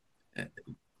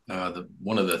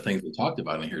one of the things we talked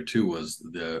about in here too was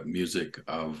the music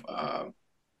of the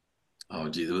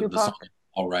song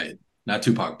All Right, not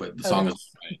Tupac, but the song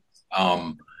is All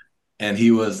Right. And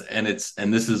he was this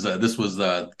was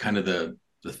the kind of the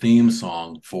theme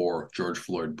song for George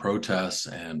Floyd protests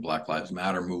and Black Lives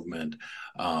Matter movement.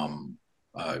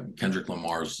 Kendrick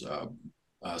Lamar's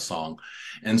song,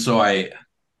 and so I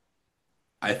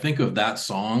think of that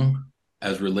song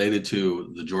as related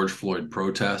to the George Floyd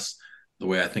protests, the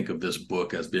way I think of this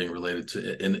book as being related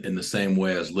to in the same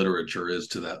way as literature is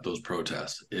to those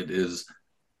protests. It is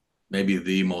maybe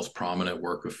the most prominent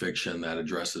work of fiction that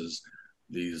addresses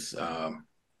these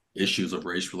issues of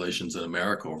race relations in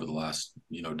America over the last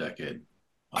decade.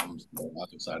 I'm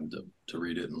excited to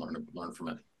read it and learn from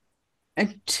it.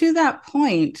 And to that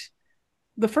point,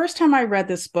 the first time I read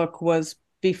this book was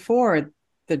before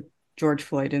the George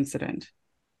Floyd incident.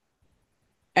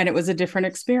 And it was a different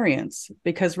experience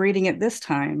because reading it this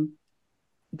time,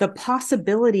 the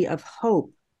possibility of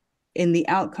hope in the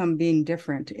outcome being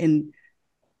different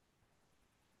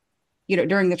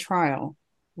during the trial,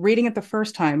 reading it the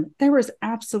first time, there was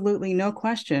absolutely no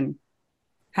question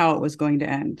how it was going to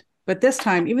end. But this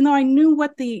time, even though I knew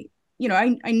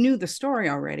I knew the story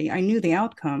already, I knew the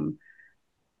outcome,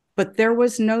 but there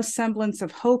was no semblance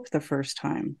of hope the first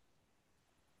time.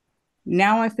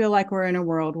 Now I feel like we're in a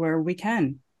world where we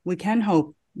can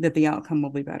hope that the outcome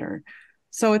will be better.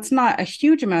 So it's not a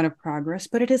huge amount of progress,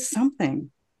 but it is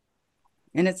something,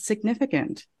 and it's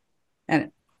significant.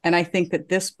 And I think that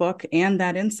this book and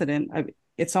that incident,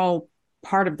 it's all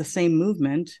part of the same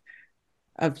movement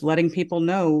of letting people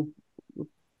know,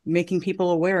 making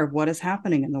people aware of what is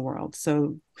happening in the world.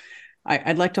 So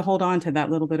I'd like to hold on to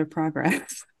that little bit of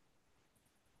progress.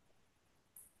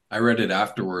 I read it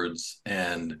afterwards,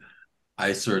 and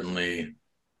I certainly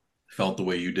felt the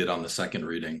way you did on the second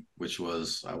reading, which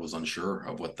was I was unsure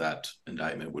of what that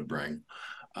indictment would bring.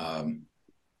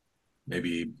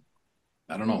 Maybe,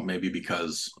 I don't know, maybe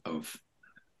because of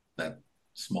that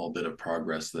small bit of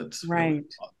progress that right.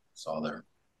 saw there.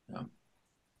 Yeah.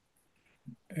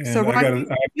 And so Ron,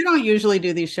 you don't usually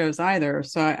do these shows either.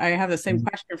 So I have the same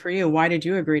question for you. Why did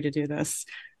you agree to do this?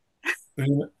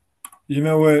 You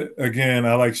know what? Again,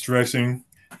 I like stretching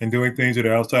and doing things that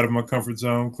are outside of my comfort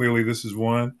zone. Clearly, this is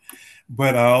one.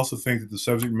 But I also think that the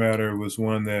subject matter was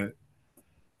one that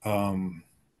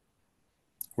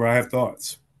where I have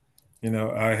thoughts.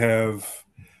 I have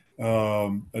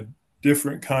a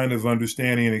different kind of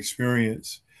understanding and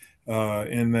experience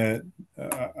in that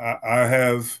I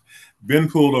have been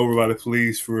pulled over by the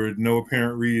police for no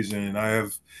apparent reason. I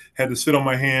have had to sit on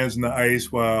my hands in the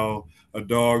ice while they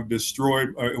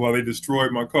destroyed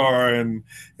my car, and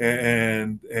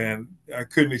I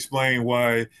couldn't explain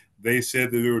why they said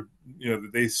that they were,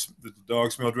 that the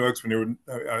dog smelled drugs when they were.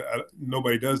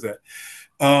 Nobody does that.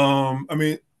 I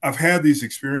mean, I've had these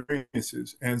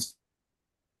experiences, and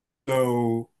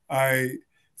so I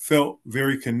felt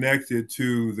very connected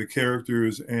to the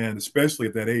characters, and especially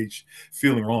at that age,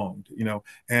 feeling wronged,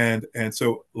 and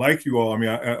so like you all, I mean,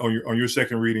 on your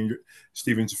second reading,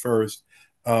 Stephen's first,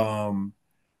 my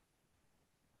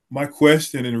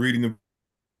question in reading the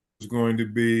is going to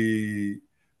be,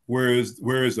 where is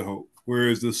the hope? Where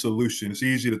is the solution? It's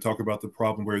easy to talk about the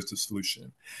problem. Where is the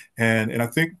solution? And I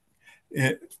think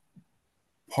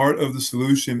part of the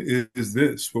solution is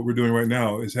this. What we're doing right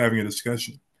now is having a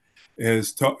discussion. As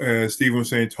Stephen was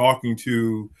saying, talking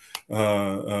to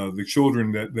the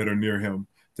children that are near him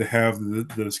to have the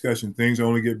discussion. Things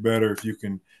only get better if you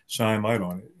can shine light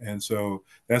on it. And so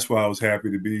that's why I was happy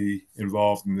to be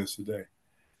involved in this today.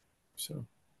 So.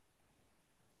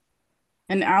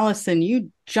 And Allison,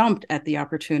 you jumped at the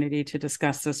opportunity to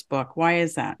discuss this book. Why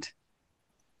is that?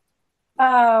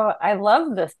 Oh, I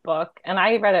love this book. And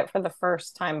I read it for the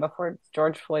first time before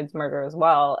George Floyd's murder as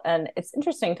well. And it's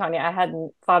interesting, Tanya, I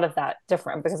hadn't thought of that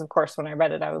different because, of course, when I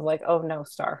read it, I was like, oh, no,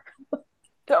 Star,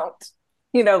 don't.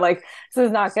 This is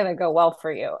not going to go well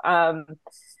for you.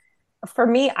 For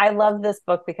me, I love this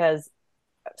book because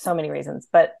so many reasons,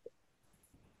 but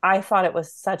I thought it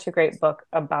was such a great book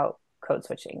about code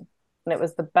switching. And it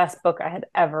was the best book I had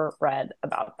ever read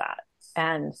about that.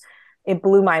 And it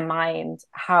blew my mind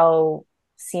how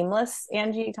seamless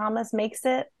Angie Thomas makes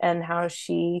it, and how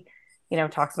she,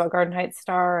 talks about Garden Heights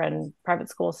Star and private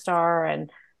school Star, and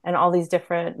and all these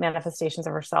different manifestations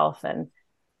of herself. And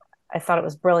I thought it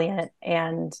was brilliant.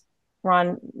 And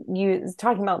Ron, you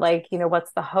talking about like, you know,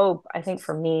 what's the hope? I think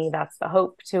for me, that's the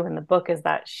hope too in the book, is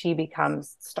that she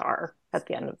becomes Star at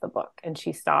the end of the book, and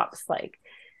she stops like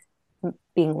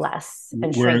being less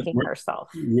and shrinking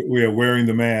herself. We are wearing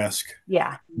the mask.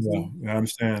 Yeah. Yeah, I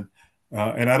understand.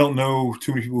 And I don't know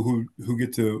too many people who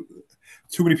get to,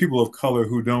 too many people of color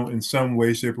who don't in some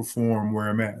way, shape, or form wear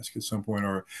a mask at some point,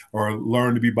 or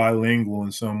learn to be bilingual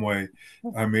in some way.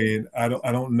 I mean, I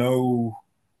don't know.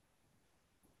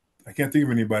 I can't think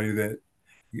of anybody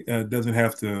that doesn't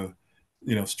have to,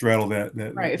 straddle that.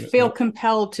 Right. Feel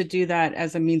compelled to do that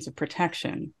as a means of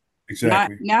protection.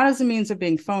 Exactly. Not as a means of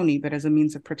being phony, but as a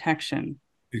means of protection.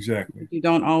 Exactly. You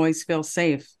don't always feel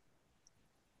safe.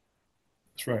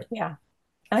 That's right. Yeah.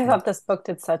 And I thought this book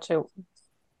did such a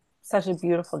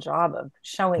beautiful job of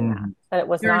showing that it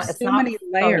was not, it's so not many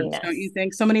layers, phoniness. don't you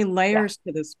think? So many layers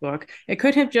to this book. It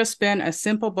could have just been a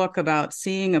simple book about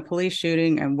seeing a police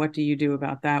shooting and what do you do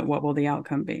about that? What will the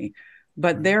outcome be?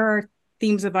 But there are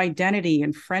themes of identity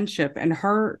and friendship, and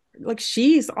her, like,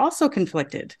 she's also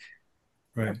conflicted.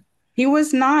 Right. He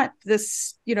was not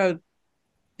this,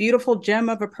 beautiful gem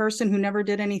of a person who never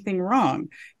did anything wrong.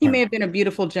 He may have been a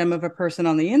beautiful gem of a person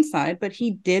on the inside, but he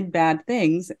did bad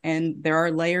things. And there are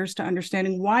layers to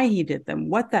understanding why he did them,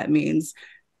 what that means.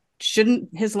 Shouldn't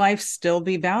his life still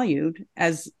be valued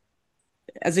as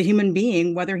a human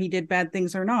being, whether he did bad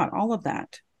things or not? All of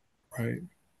that. Right.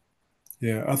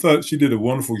 Yeah, I thought she did a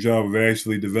wonderful job of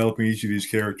actually developing each of these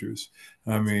characters.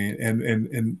 I mean,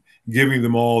 and giving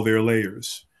them all their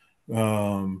layers.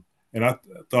 And I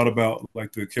thought about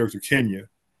like the character Kenya.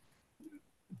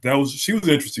 She was an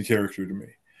interesting character to me.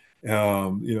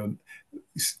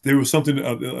 There was something.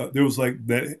 There was like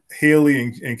that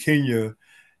Haley and Kenya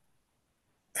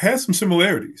had some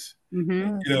similarities.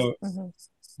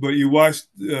 But you watch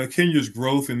Kenya's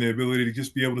growth and the ability to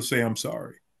just be able to say I'm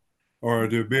sorry, or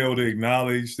to be able to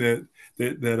acknowledge that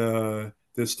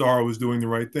Star was doing the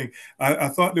right thing. I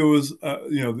thought there was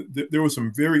there was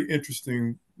some very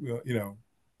interesting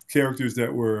characters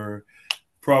that were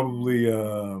probably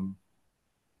in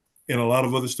a lot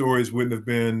of other stories wouldn't have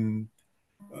been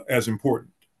as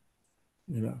important,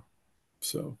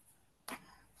 so.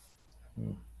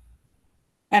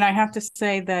 And I have to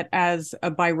say that as a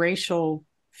biracial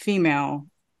female,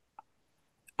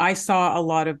 I saw a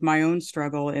lot of my own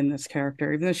struggle in this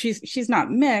character, even though she's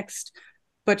not mixed,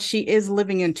 but she is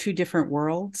living in two different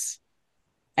worlds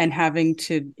and having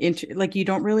to like, you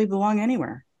don't really belong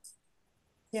anywhere.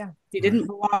 Yeah. She didn't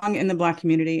belong in the Black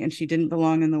community, and she didn't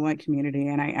belong in the white community.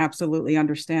 And I absolutely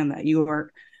understand that. You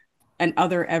are an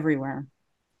other everywhere.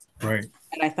 Right.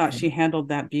 And I thought she handled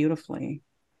that beautifully.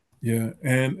 Yeah.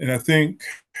 And I think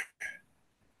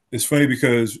it's funny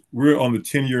because we're on the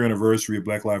 10-year anniversary of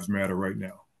Black Lives Matter right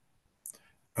now.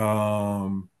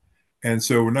 And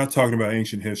so we're not talking about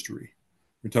ancient history.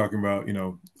 We're talking about,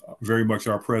 very much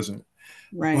our present.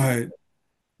 Right.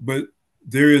 But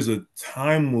there is a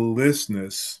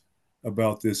timelessness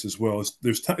about this as well.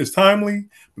 It's timely,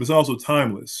 but it's also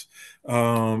timeless.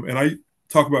 And I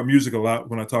talk about music a lot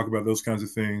when I talk about those kinds of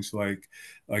things, like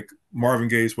Marvin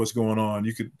Gaye's "What's Going On."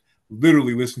 You could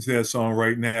literally listen to that song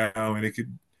right now, and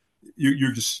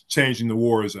you're just changing the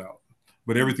wars out.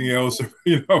 But everything else,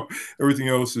 everything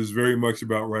else is very much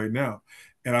about right now.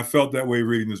 And I felt that way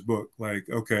reading this book. Like,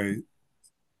 okay,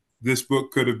 this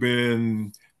book could have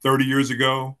been 30 years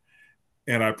ago,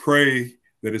 and I pray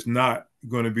that it's not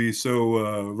going to be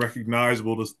so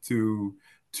recognizable to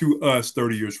us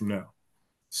 30 years from now.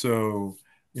 So,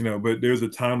 but there's a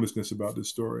timelessness about this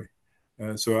story.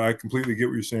 And so I completely get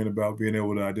what you're saying about being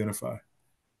able to identify.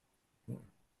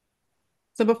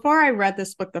 So before I read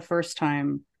this book the first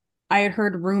time, I had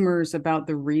heard rumors about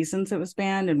the reasons it was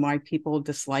banned and why people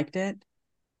disliked it.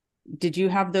 Did you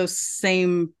have those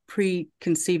same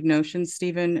preconceived notions,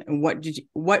 Stephen? And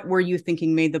what were you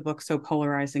thinking made the book so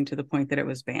polarizing to the point that it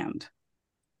was banned?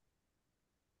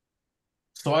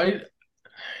 So I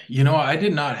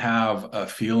did not have a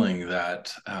feeling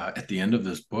that at the end of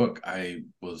this book, I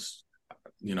was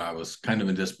kind of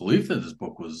in disbelief that this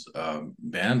book was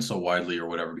banned so widely or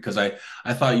whatever, because I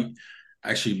thought I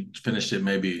actually finished it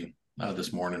maybe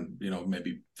this morning,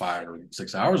 maybe 5 or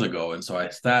 6 hours ago. And so I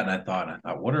sat and I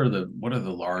thought, what are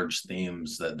the large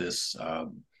themes that this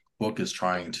book is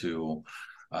trying to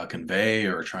convey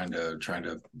or trying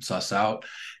to suss out?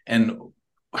 And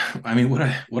I mean,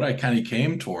 what I kind of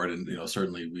came toward, and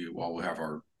certainly we all have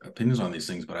our opinions on these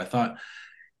things, but I thought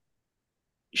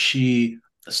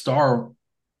Star,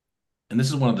 and this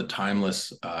is one of the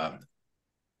timeless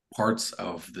parts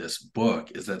of this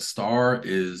book, is that Star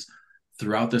is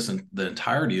throughout this and the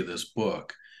entirety of this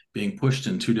book, being pushed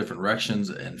in two different directions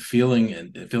and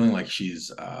feeling like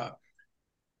she's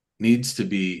needs to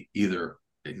be either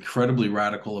incredibly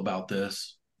radical about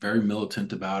this, very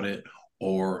militant about it,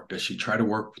 or does she try to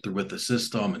work with the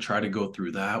system and try to go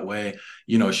through that way?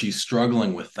 She's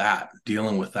struggling with that,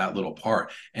 dealing with that little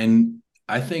part. And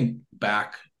I think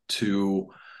back to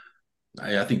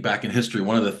I think back in history,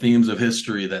 one of the themes of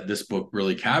history that this book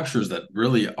really captures that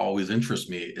really always interests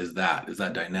me is that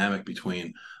dynamic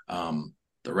between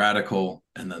the radical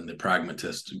and then the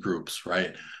pragmatist groups,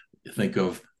 right? You think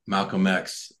of Malcolm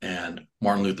X and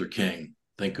Martin Luther King.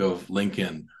 Think of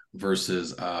Lincoln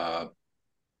versus oh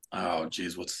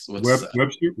geez, what's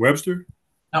Webster?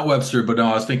 Not Webster, but no,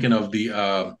 I was thinking of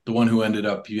the one who ended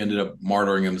up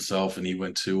martyring himself, and he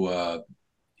went to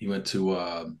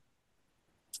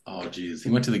oh geez,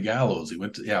 he went to the gallows. He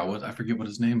went to I forget what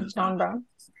his name is John now. Brown.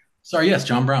 Sorry, yes,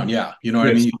 John Brown. Yeah, you know what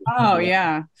I Yes. mean. Oh,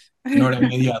 yeah. You know what I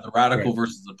mean. Yeah, the radical Right.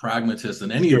 versus the pragmatist,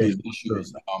 and any of these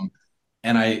issues.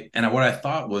 And what I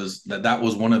thought was that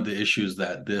was one of the issues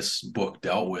that this book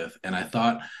dealt with, and I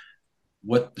thought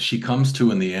what she comes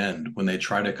to in the end when they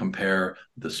try to compare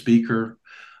the speaker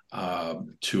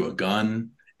to a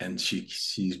gun, and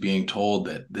she's being told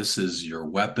that this is your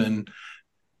weapon,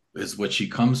 is what she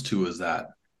comes to is that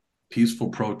peaceful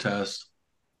protest,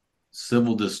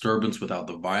 civil disturbance without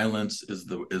the violence is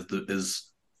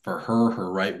for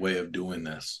her right way of doing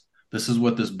this. This is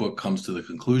what this book comes to the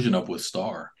conclusion of with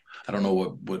Star. I don't know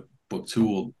what book two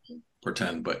will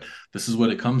pretend, but this is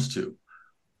what it comes to.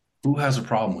 Who has a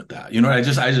problem with that?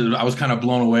 I was kind of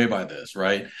blown away by this,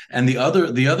 right? And the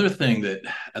other thing that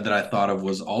I thought of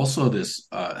was also this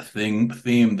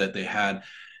theme that they had,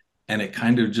 and it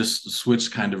kind of just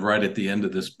switched kind of right at the end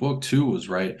of this book too,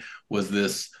 was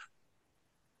this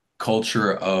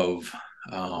culture of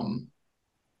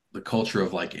the culture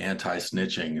of like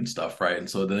anti-snitching and stuff, right? And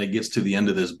so then it gets to the end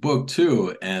of this book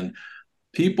too, and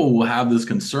people will have this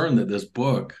concern that this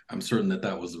book, I'm certain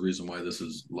that was the reason why this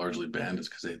is largely banned, is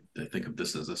because they think of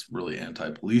this as this really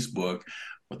anti-police book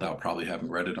without probably having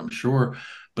read it, I'm sure.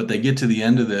 But they get to the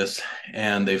end of this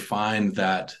and they find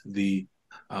that the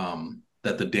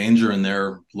danger in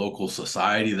their local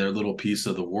society, their little piece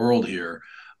of the world here,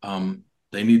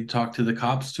 they need to talk to the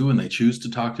cops too, and they choose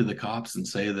to talk to the cops and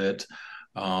say that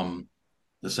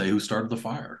to say who started the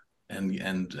fire and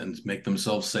make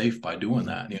themselves safe by doing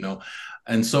that,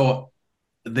 and so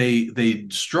they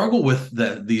struggle with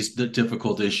these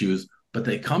difficult issues, but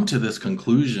they come to this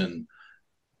conclusion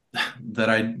that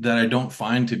I don't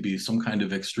find to be some kind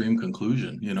of extreme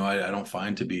conclusion. I don't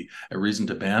find to be a reason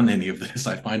to ban any of this.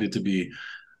 I find it to be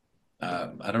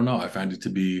I don't know. I find it to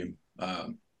be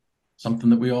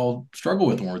something that we all struggle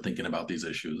with when we're thinking about these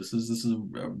issues. This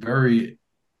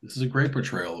is a great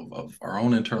portrayal of our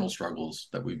own internal struggles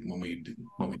that when we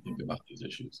think about these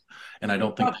issues. And I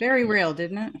don't think felt very real,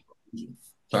 didn't it?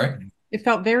 Sorry? It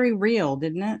felt very real,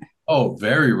 didn't it? Oh,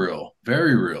 very real,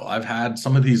 very real. I've had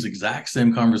some of these exact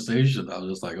same conversations. I was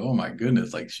just like, oh my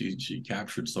goodness, like she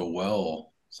captured so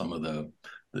well some of the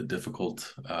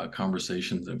difficult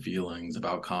conversations and feelings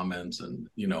about comments, and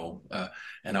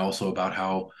and also about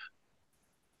how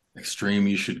extreme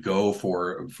you should go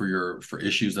for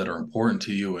issues that are important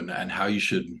to you, and how you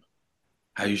should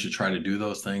try to do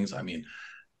those things. I mean,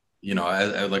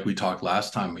 like we talked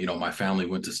last time, my family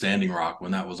went to Standing Rock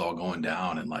when that was all going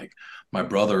down, and like my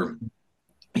brother,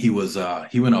 he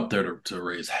went up there to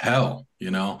raise hell,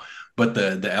 but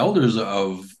the elders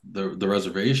of the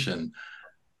reservation,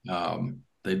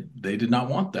 they did not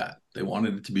want that. They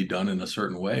wanted it to be done in a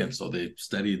certain way, and so they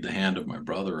steadied the hand of my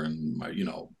brother. And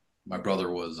my brother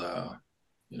was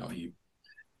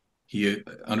he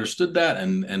understood that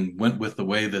and went with the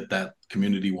way that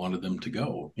community wanted them to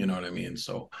go. You know what I mean?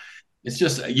 So it's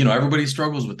just, everybody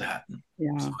struggles with that.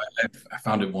 Yeah. So I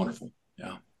found it wonderful.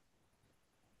 Yeah.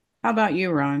 How about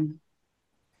you, Ron?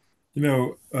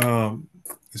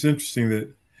 It's interesting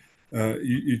that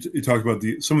you talked about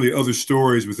some of the other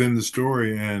stories within the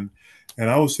story, and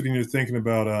I was sitting there thinking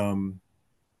about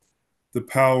the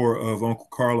power of Uncle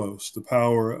Carlos, the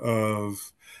power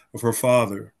of her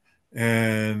father,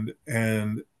 and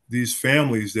these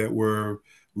families that were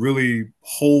really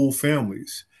whole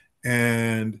families.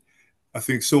 And I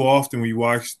think so often when you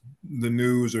watch the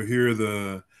news or hear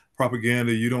the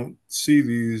propaganda, you don't see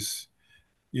these,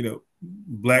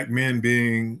 black men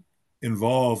being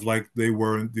involved like they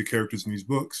were in the characters in these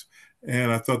books.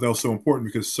 And I thought that was so important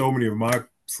because so many of my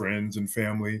friends and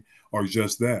family are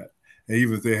just that. And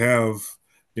even if they have,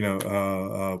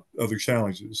 other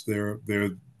challenges, they're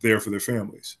there for their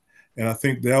families. And I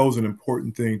think that was an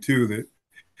important thing too, that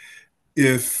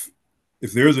if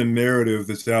if there's a narrative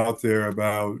that's out there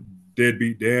about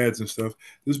deadbeat dads and stuff,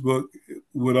 this book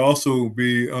would also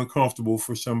be uncomfortable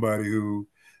for somebody who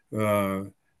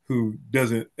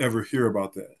doesn't ever hear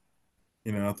about that.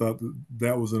 I thought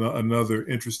that was another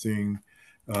interesting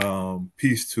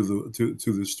piece to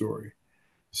the story.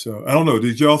 So I don't know.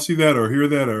 Did y'all see that or hear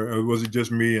that, or was it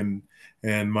just me and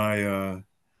my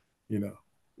No,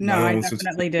 my I own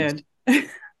definitely did.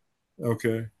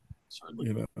 Okay.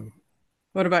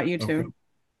 What about you okay. two?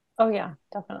 Oh yeah,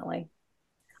 definitely.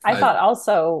 I thought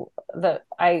also that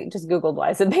I just Googled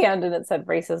why is it banned and it said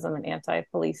racism and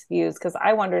anti-police views, because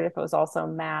I wondered if it was also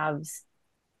Mavs,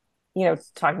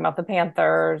 talking about the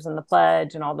Panthers and the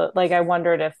pledge and all the, like, I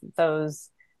wondered if those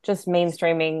just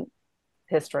mainstreaming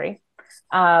history,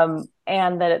 and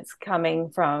that it's coming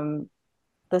from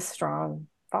the strong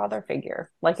father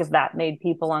figure, like if that made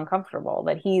people uncomfortable,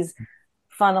 that he's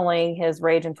funneling his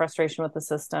rage and frustration with the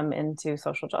system into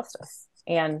social justice.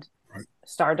 And Right.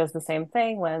 Star does the same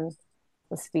thing when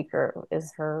the speaker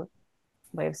is her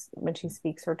way of, when she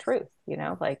speaks her truth,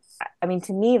 like, I mean,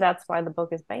 to me, that's why the book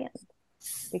is banned,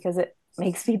 because it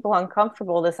makes people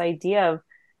uncomfortable, this idea of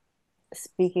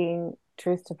speaking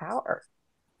truth to power.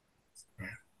 I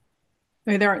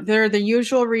mean, there are the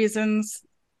usual reasons,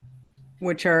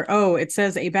 which are, oh, it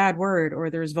says a bad word, or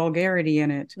there's vulgarity in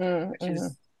it, which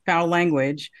is foul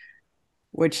language,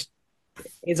 which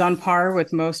is on par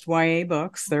with most YA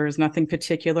books. There is nothing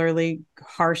particularly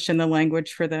harsh in the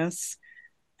language for this.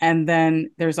 And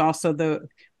then there's also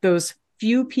those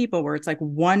few people where it's like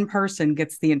one person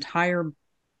gets the entire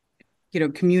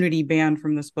community banned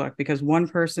from this book because one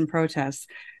person protests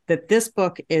that this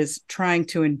book is trying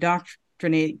to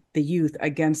indoctrinate the youth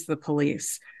against the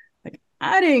police. Like,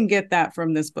 I didn't get that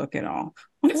from this book at all.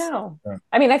 No.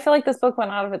 I mean, I feel like this book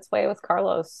went out of its way with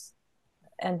Carlos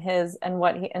and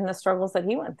the struggles that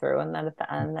he went through, and then at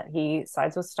the end that he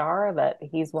sides with Star, that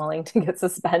he's willing to get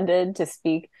suspended to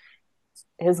speak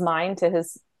his mind to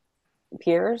his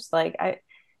peers. Like, I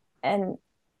didn't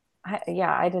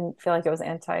feel like it was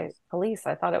anti-police.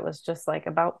 I thought it was just like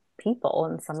about people,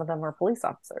 and some of them were police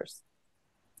officers.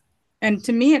 And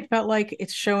to me, it felt like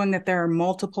it's showing that there are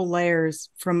multiple layers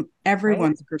from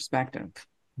everyone's perspective.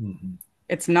 Mm-hmm.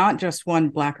 It's not just one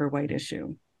black or white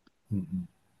issue. Mm-hmm.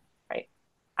 Right.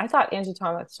 I thought Angie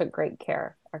Thomas took great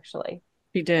care, actually.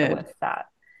 She did. With that.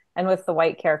 And with the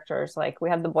white characters, like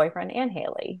we had the boyfriend and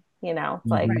Haley, like,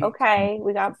 Right. okay,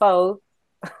 we got both.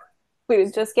 We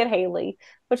would just get Haley,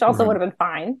 which also would have been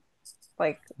fine.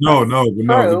 Like, the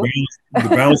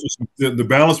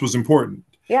balance was important.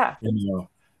 Yeah.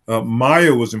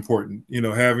 Maya was important,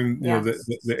 having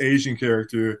the Asian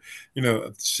character,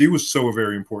 she was so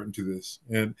very important to this.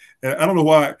 And I don't know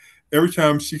why every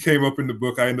time she came up in the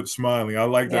book I end up smiling. I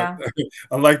like that.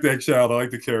 I like that child. I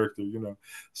like the character,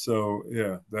 so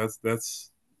yeah,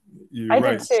 that's you're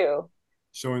right. Did too.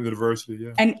 Showing the diversity.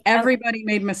 Yeah. And everybody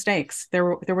made mistakes. There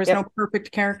was no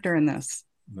perfect character in this.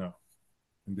 No,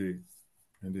 indeed.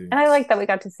 And I like that we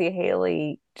got to see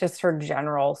Haley, just her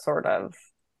general sort of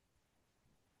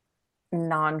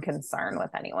non-concern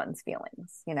with anyone's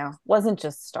feelings, wasn't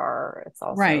just Star, it's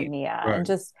also Mia. And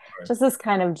just this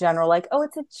kind of general, like, oh,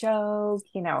 it's a joke.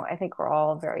 I think we're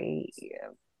all very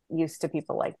used to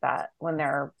people like that when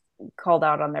they're called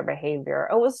out on their behavior.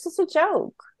 Oh, it's just a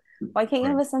joke. Why can't you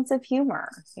have a sense of humor?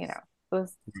 It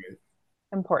was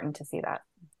important to see that.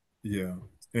 Yeah.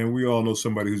 And we all know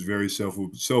somebody who's very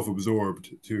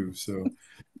self-absorbed too. So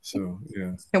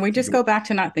yeah. Can we just go back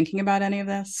to not thinking about any of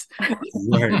this?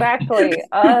 Right. Exactly.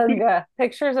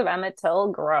 Pictures of Emmett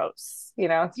Till, gross.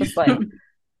 It's just like,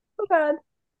 oh God.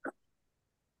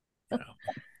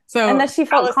 So, and that she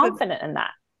felt confident in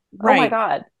that. Right. Oh my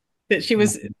God. That she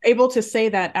was able to say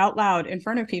that out loud in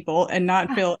front of people and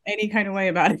not feel any kind of way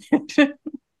about it.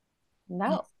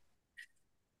 No.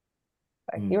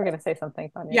 You were going to say something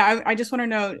funny. Yeah, I just want to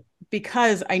know,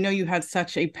 because I know you had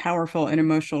such a powerful and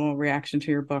emotional reaction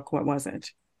to your book. What was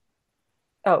it?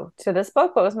 Oh, to this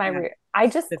book? What was my I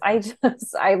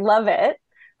love it.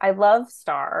 I love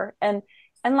Star. And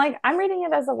like, I'm reading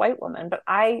it as a white woman, but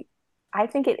I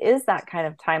think it is that kind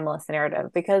of timeless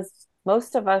narrative, because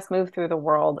most of us move through the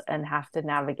world and have to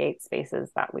navigate spaces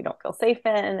that we don't feel safe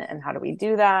in. And how do we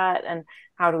do that? And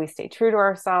how do we stay true to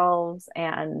ourselves?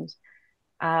 And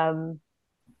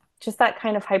just that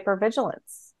kind of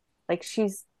hypervigilance. Like,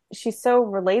 she's so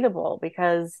relatable,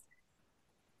 because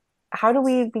how do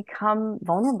we become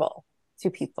vulnerable to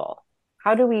people?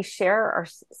 How do we share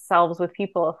ourselves with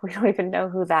people if we don't even know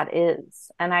who that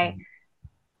is? And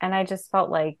I just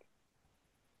felt like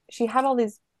she had all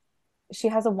these, she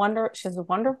has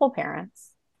wonderful parents,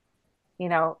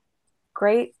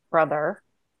 great brother,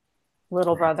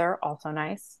 Little Right. brother, also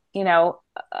nice.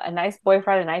 A nice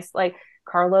boyfriend, a nice, like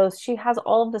Carlos. She has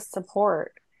all of this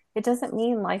support. It doesn't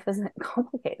mean life isn't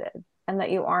complicated and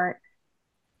that you aren't,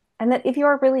 and that if you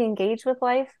are really engaged with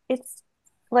life, it's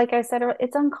like I said,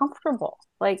 it's uncomfortable.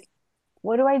 Like,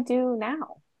 what do I do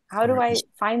now? How do Right. I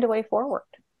find a way forward?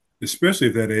 Especially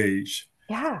at that age.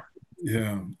 Yeah.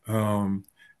 Yeah. And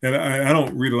I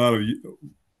don't read a lot of,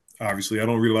 obviously, I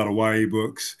don't read a lot of YA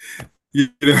books,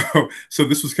 so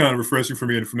this was kind of refreshing for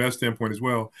me and from that standpoint as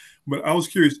well. But I was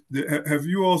curious, have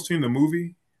you all seen the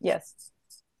movie? Yes.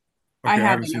 I Okay, I haven't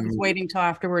haven't. I seen the was movie. waiting till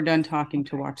after we're done talking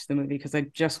to watch the movie because I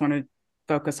just want to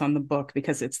focus on the book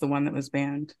because it's the one that was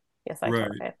banned. Yes, I Right.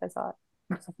 totally I saw it.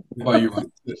 Well, you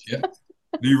yeah.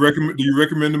 Do you recommend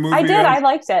the I movie, did. I Alex?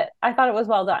 liked it. I thought it was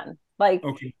well done. Like,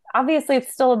 Okay. obviously,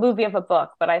 it's still a movie of a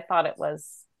book, but I thought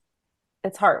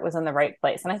its heart was in the right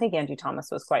place. And I think Angie Thomas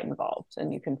was quite involved.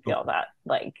 And you can feel Okay. that.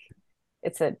 Like,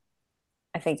 it's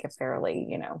I think, a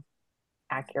fairly,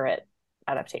 accurate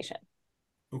adaptation.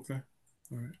 Okay.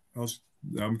 All right.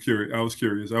 I'm curious. I was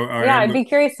curious. I Yeah, am. I'd be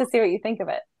curious to see what you think of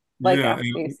it, like Yeah. after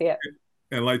you see it.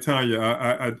 And like Tanya,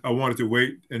 I wanted to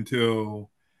wait until,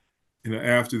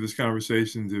 after this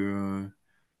conversation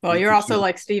Well, you're to also check.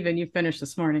 like Steven, you finished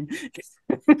this morning.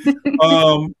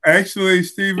 Actually,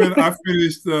 Stephen, I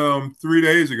finished 3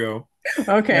 days ago.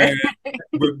 Okay. And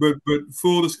but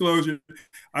full disclosure,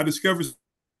 I discovered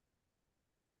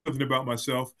something about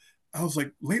myself. I was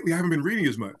like, lately I haven't been reading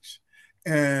as much,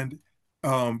 and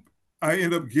um, I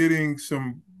end up getting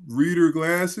some reader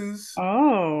glasses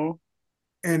Oh.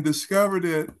 and discovered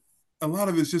that a lot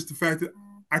of it's just the fact that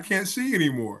I can't see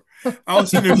anymore. I was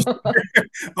sitting there,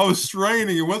 I was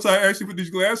straining, and once I actually put these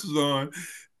glasses on,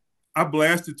 I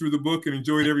blasted through the book and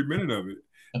enjoyed every minute of it.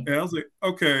 And I was like,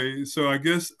 okay, so I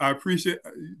guess I appreciate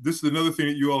this is another thing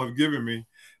that you all have given me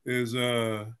is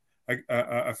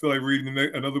I feel like reading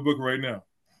another book right now.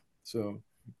 So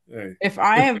hey, If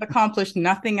I have accomplished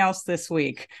nothing else this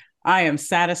week, I am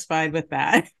satisfied with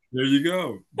that. there you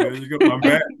go. There you go. I'm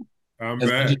back. I'm Has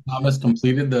back. Angie Thomas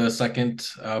completed the second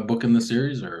book in the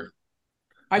series, or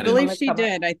I I didn't? On believe the she cover.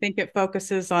 did. I think it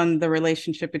focuses on the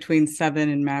relationship between Seven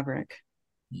and Maverick,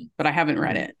 but I haven't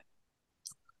read it.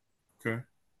 Okay.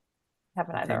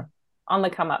 Haven't Okay. either. On the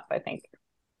come up, I think.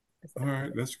 All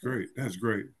right. That's great. That's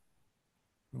great.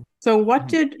 So, what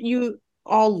did you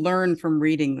all learn from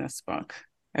reading this book?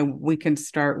 And we can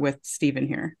start with Stephen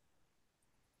here.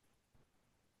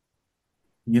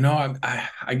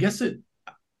 I guess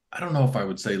I don't know if I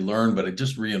would say learn, but it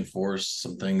just reinforced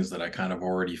some things that I kind of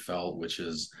already felt, which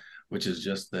is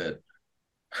just that,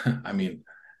 I mean,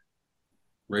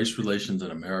 race relations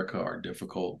in America are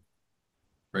difficult.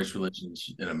 Race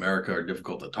relations in America are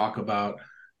difficult to talk about,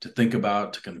 to think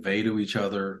about, to convey to each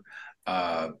other.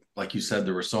 Like you said,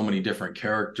 there were so many different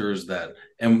characters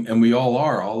and we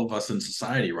all of us in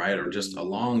society, right, are just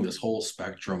along this whole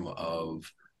spectrum of,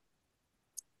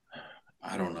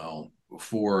 I don't know,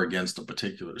 for or against a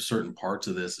particular certain parts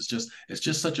of this. It's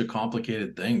just such a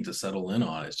complicated thing to settle in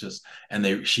on. It's just,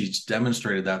 and she's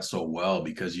demonstrated that so well,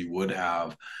 because you would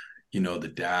have,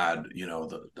 the dad,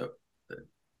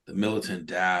 the militant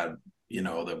dad,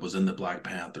 that was in the Black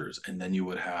Panthers, and then you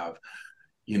would have,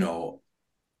 you know,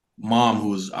 mom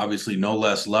who's obviously no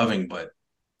less loving, but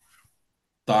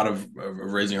thought of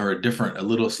raising her a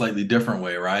little slightly different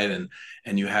way, right?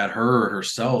 And you had her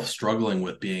herself struggling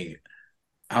with being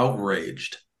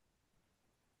outraged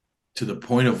to the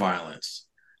point of violence,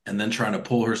 and then trying to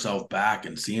pull herself back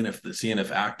and seeing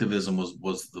if activism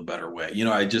was the better way.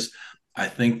 I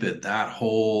think that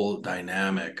whole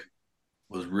dynamic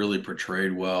was really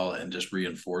portrayed well and just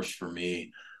reinforced for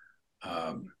me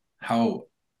how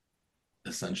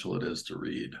essential it is to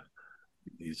read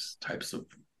these types of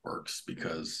works,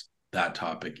 because that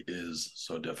topic is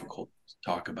so difficult to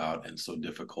talk about and so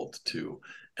difficult to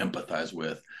empathize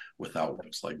with without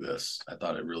works like this. I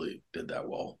thought it really did that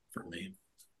well for me.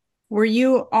 Were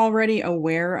you already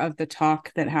aware of the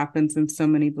talk that happens in so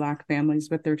many Black families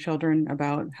with their children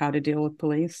about how to deal with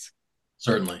police?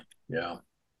 Certainly. Yeah.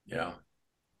 Yeah.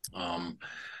 Um,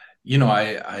 you know,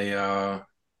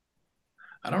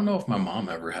 I don't know if my mom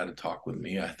ever had a talk with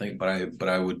me. I think, but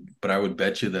I would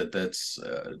bet you that's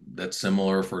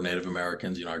similar for Native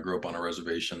Americans. I grew up on a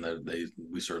reservation that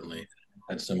we certainly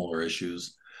had similar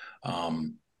issues.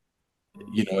 Um,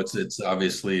 it's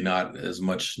obviously not as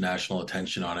much national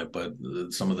attention on it, but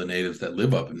some of the natives that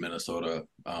live up in Minnesota,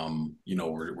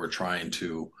 we're trying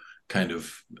to kind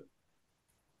of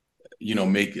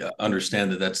make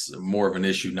understand that that's more of an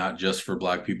issue, not just for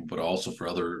Black people, but also for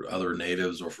other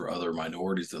natives or for other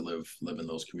minorities that live in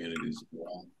those communities as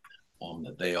well.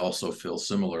 that they also feel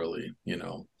similarly, you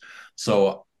know.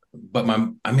 So, but I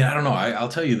mean, I don't know. I'll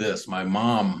tell you this: my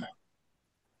mom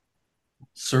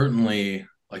certainly,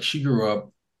 like, she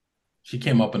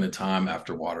came up in a time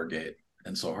after Watergate,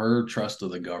 and so her trust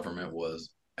of the government was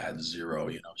at zero.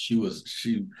 You know,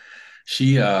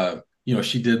 you know,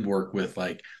 she did work with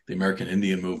like the American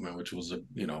Indian movement, which was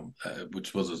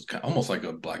almost like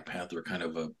a Black Panther kind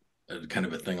of a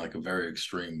thing, like a very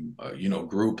extreme, you know,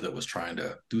 group that was trying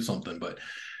to do something. But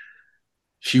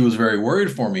she was very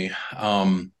worried for me,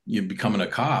 you becoming a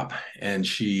cop, and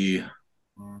she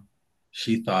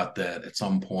thought that at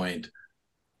some point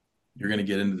you're going to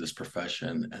get into this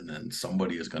profession and then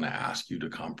somebody is going to ask you to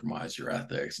compromise your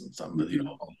ethics, and somebody, you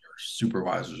know, your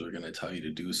supervisors are going to tell you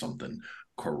to do something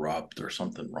corrupt or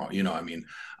something wrong. You know, I mean,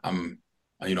 I'm,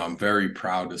 I'm very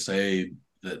proud to say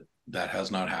that that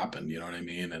has not happened. You know what I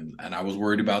mean? And I was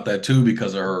worried about that too,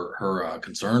 because of her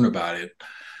concern about it.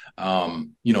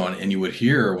 You know, and you would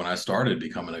hear when I started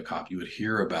becoming a cop, you would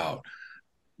hear about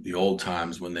the old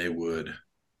times when they would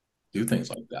do things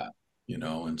like that, you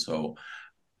know. And so,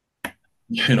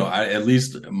 you know, at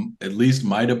least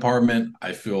my department,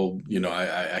 I feel, you know,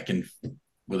 I can,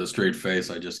 with a straight face,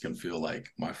 I just can feel like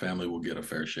my family will get a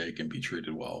fair shake and be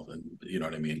treated well, and you know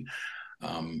what I mean.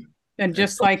 And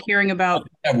just like hearing about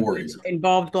have worries.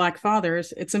 Involved Black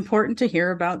fathers, it's important to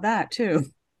hear about that too.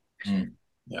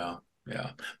 Yeah,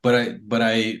 yeah, but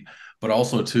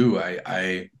also too,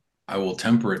 I will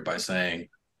temper it by saying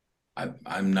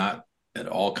I'm not at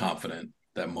all confident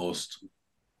that most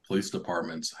police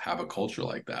departments have a culture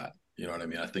like that. You know what I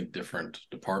mean? I think different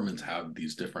departments have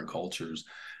these different cultures.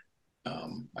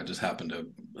 I just happen to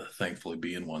thankfully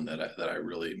be in one that I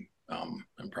really am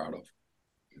proud of.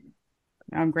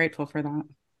 I'm grateful for that.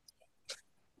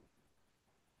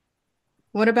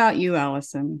 What about you,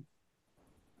 Allison?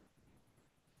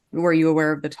 Were you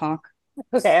aware of the talk?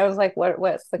 Okay, I was like,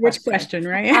 what's the Which question? question,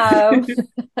 right?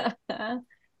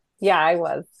 Yeah, I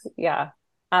was. Yeah.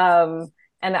 And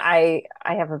I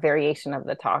have a variation of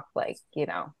the talk, like, you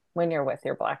know, when you're with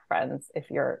your Black friends, if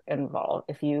you're involved,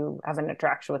 if you have an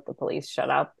interaction with the police, shut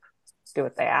up, do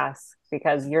what they ask,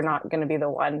 because you're not going to be the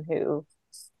one who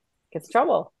gets in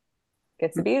trouble,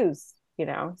 gets abused, you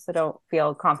know. So don't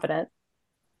feel confident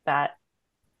that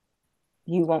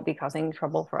you won't be causing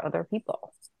trouble for other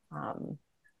people.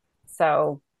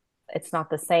 So it's not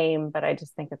the same, but I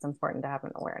just think it's important to have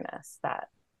an awareness that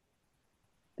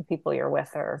the people you're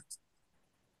with are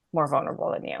more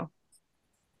vulnerable than you.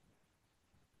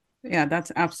 Yeah,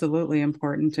 that's absolutely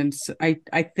important. And so I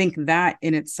think that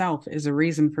in itself is a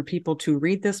reason for people to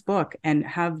read this book and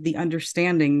have the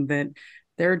understanding that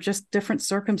there are just different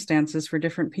circumstances for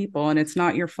different people. And it's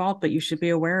not your fault, but you should be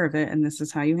aware of it. And this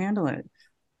is how you handle it.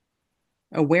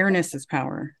 Awareness is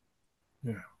power.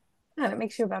 Yeah. And it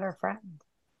makes you a better friend.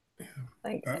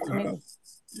 Like, I mean,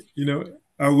 you know,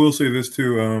 I will say this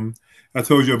too. I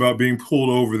told you about being pulled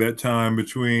over that time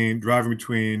driving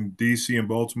between DC and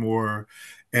Baltimore,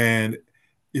 and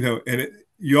you know,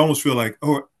 you almost feel like,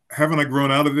 oh, haven't I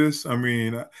grown out of this? I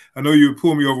mean, I know you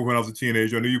pulled me over when I was a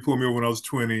teenager. I know you pulled me over when I was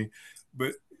 20,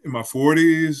 but in my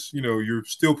 40s, you know, you're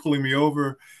still pulling me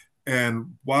over.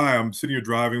 And why? I'm sitting here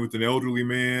driving with an elderly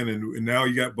man, and now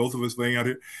you got both of us laying out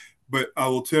here. But I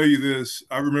will tell you this: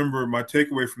 I remember my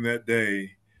takeaway from that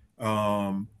day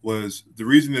was the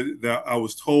reason that I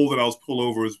was told that I was pulled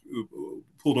over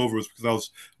was because I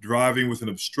was driving with an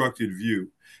obstructed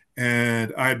view,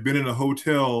 and I had been in a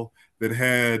hotel that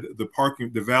had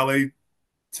the valet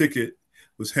ticket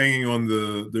was hanging on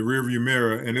the rearview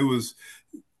mirror, and it was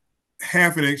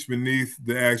half an inch beneath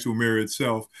the actual mirror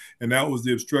itself, and that was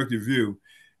the obstructed view.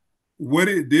 What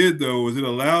it did though was it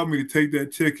allowed me to take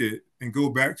that ticket and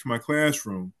go back to my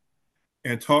classroom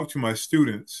and talk to my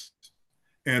students,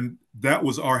 and that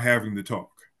was our having the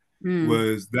talk.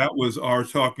 That was our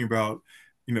talking about,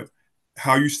 you know,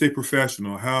 how you stay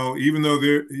professional, how even though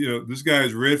this guy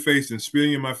is red faced and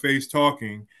spitting in my face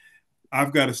talking,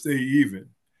 I've got to stay even.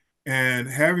 And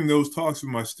having those talks with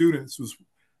my students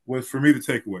was for me the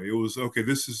takeaway. It was okay.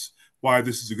 This is why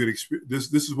this is a good experience.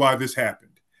 This is why this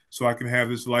happened, so I can have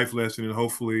this life lesson and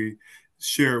hopefully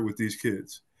share it with these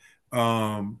kids.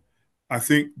 I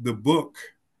think the book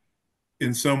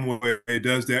in some way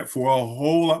does that for a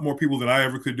whole lot more people than I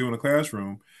ever could do in a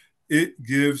classroom. It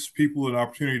gives people an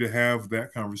opportunity to have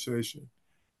that conversation,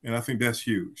 and I think that's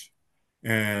huge.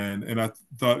 And I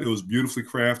thought it was beautifully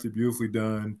crafted, beautifully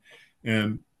done,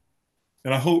 and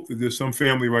I hope that there's some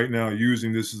family right now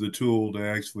using this as a tool to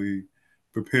actually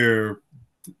prepare,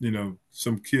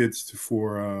 some kids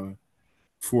for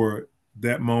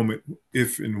that moment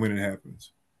if and when it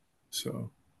happens.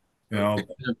 So, you know,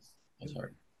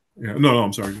 Sorry. Yeah. No,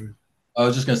 I'm sorry. I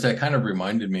was just going to say, it kind of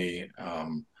reminded me,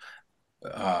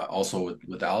 also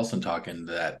with Allison talking,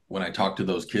 that when I talked to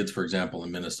those kids, for example,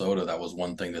 in Minnesota, that was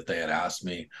one thing that they had asked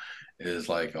me is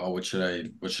like, oh, what should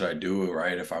I do?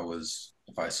 Right. If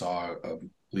I saw a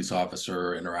police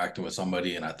officer interacting with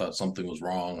somebody and I thought something was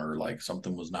wrong or like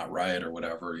something was not right or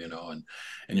whatever,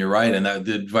 and you're right. And that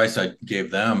the advice I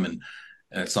gave them, and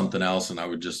it's something else. And I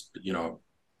would just,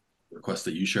 request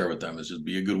that you share with them is just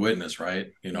be a good witness, right?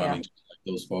 I Yeah. mean, like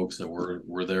those folks that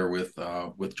were there with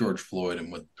George Floyd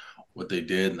and with what they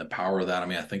did and the power of that. I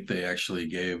mean, I think they actually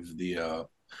gave the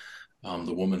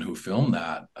woman who filmed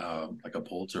that like a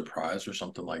Pulitzer Prize or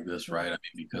something like this, right? I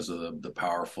mean, because of the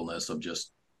powerfulness of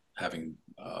just having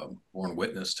borne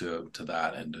witness to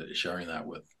that and sharing that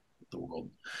with the world.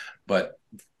 But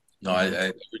no, I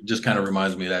it just kind of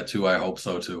reminds me of that too. I hope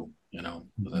so too.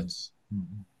 That's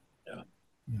yeah.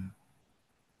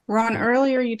 Ron,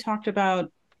 earlier you talked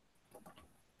about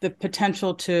the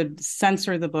potential to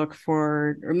censor the book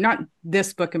or not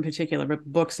this book in particular, but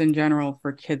books in general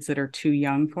for kids that are too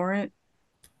young for it.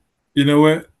 You know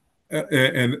what?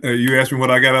 And you asked me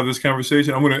what I got out of this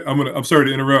conversation. I'm sorry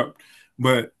to interrupt,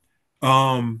 but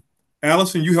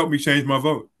Allison, you helped me change my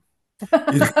vote.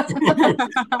 And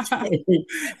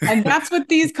that's what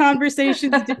these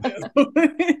conversations do.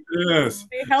 Yes.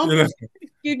 They help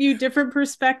give you different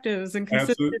perspectives and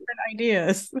consider different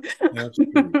ideas.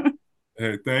 Absolutely.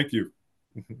 Hey, thank you.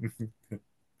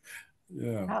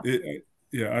 Yeah,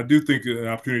 I do think an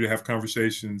opportunity to have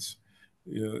conversations,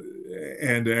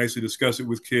 and to actually discuss it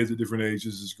with kids at different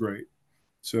ages is great.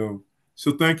 So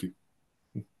thank you.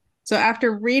 So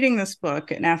after reading this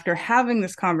book and after having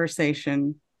this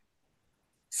conversation,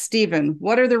 Stephen,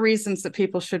 what are the reasons that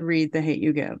people should read The Hate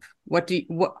U Give? Why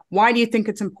do you think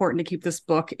it's important to keep this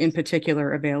book in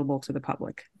particular available to the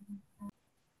public?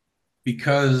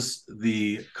 Because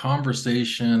the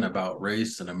conversation about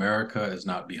race in America is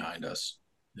not behind us.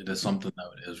 It is something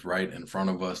that is right in front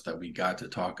of us that we got to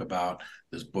talk about.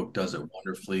 This book does it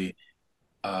wonderfully.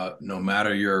 No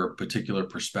matter your particular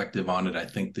perspective on it, I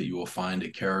think that you will find a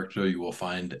character, you will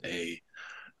find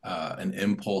an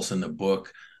impulse in the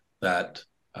book that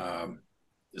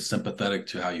is sympathetic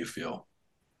to how you feel.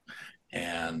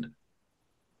 And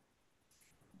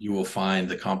you will find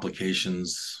the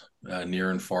complications near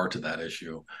and far to that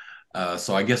issue.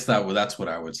 So I guess that's what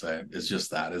I would say is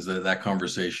just is that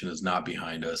conversation is not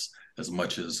behind us as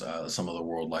much as some of the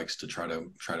world likes to try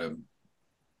to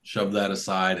shove that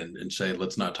aside and say,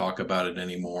 let's not talk about it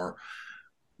anymore.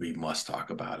 We must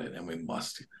talk about it and we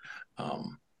must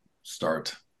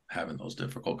start having those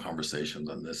difficult conversations.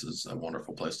 And this is a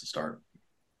wonderful place to start.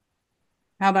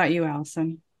 How about you,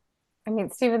 Allison? I mean,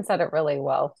 Stephen said it really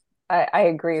well. I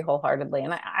agree wholeheartedly.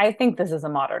 And I think this is a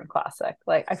modern classic.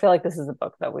 Like, I feel like this is a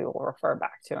book that we will refer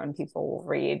back to and people will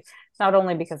read, not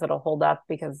only because it'll hold up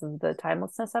because of the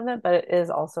timelessness of it, but it is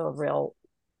also a real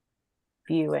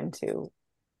view into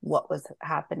what was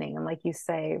happening. And like you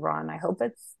say, Ron, I hope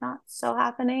it's not still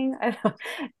happening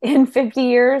in 50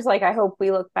 years. Like, I hope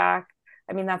we look back.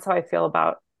 I mean, that's how I feel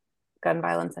about gun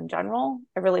violence in general.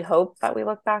 I really hope that we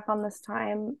look back on this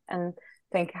time and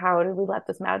think, how did we let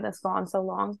this madness go on so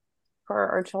long for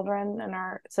our children and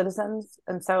our citizens?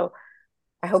 And so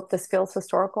I hope this feels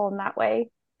historical in that way.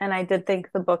 And I did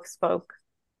think the book spoke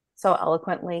so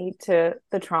eloquently to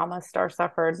the trauma Star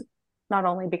suffered, not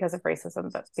only because of racism,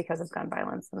 but because of gun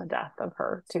violence and the death of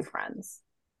her two friends.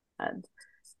 And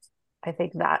I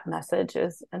think that message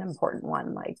is an important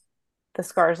one. Like, the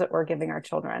scars that we're giving our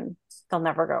children, they'll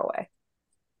never go away.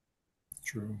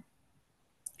 True.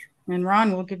 And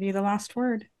Ron, we'll give you the last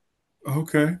word.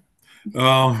 Okay.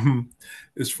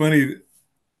 It's funny.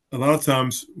 A lot of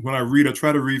times when I read, I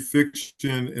try to read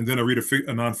fiction and then I read a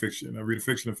nonfiction. I read a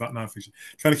fiction and nonfiction,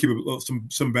 trying to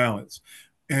keep some balance.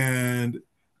 And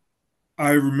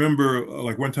I remember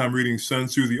like one time reading Sun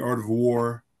Tzu, The Art of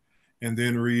War, and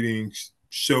then reading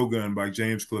Shogun by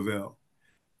James Clavell,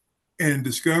 and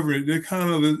discovering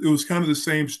it was kind of the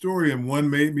same story, and one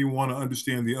made me want to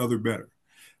understand the other better.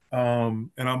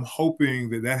 And I'm hoping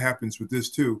that happens with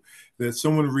this too, that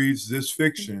someone reads this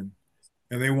fiction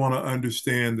and they want to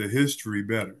understand the history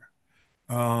better,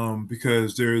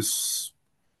 because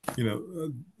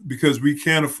because we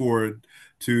can't afford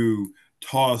to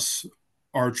toss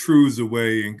our truths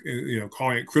away and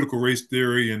calling it critical race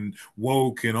theory and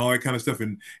woke and all that kind of stuff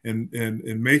and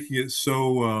making it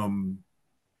so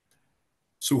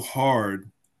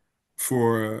hard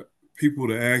for people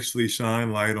to actually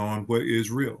shine light on what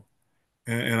is real.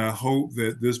 And I hope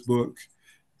that this book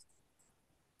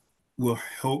will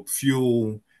help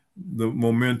fuel the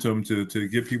momentum to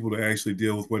get people to actually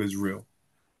deal with what is real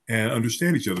and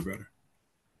understand each other better.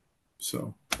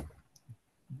 So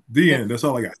the end. That's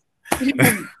all I got.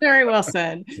 Very well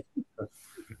said.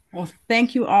 Well,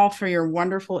 thank you all for your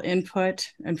wonderful input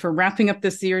and for wrapping up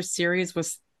this year's series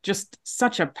with just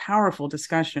such a powerful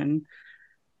discussion.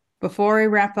 Before we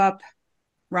wrap up,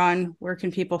 Ron, where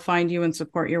can people find you and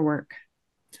support your work?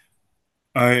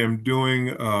 I am doing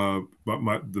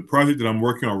the project that I'm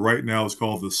working on right now is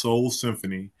called the Soul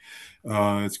Symphony.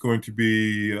 It's going to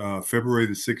be February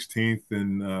the 16th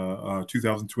in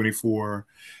 2024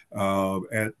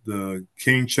 at the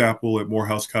King Chapel at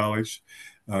Morehouse College.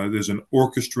 There's an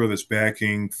orchestra that's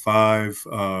backing 5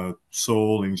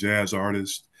 soul and jazz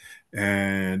artists.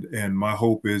 And my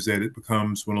hope is that it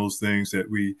becomes one of those things that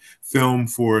we film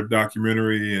for a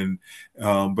documentary, and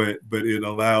but it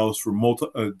allows for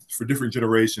for different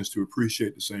generations to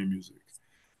appreciate the same music.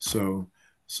 So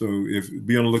if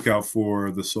be on the lookout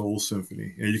for the Soul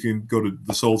Symphony, and you can go to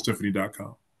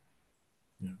thesoulsymphony.com.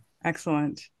 Yeah.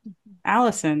 Excellent.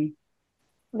 Allison.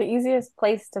 The easiest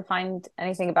place to find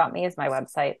anything about me is my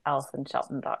website,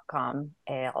 AllisonShelton.com,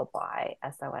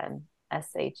 ALYSONSHELTON,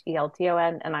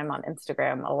 and I'm on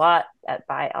Instagram a lot at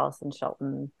by Allison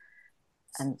Shelton.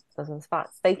 And those are the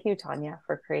spots. Thank you, Tanya,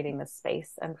 for creating this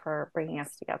space and for bringing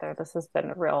us together. This has been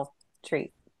a real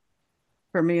treat.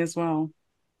 For me as well.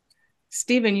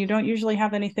 Stephen, you don't usually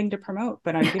have anything to promote,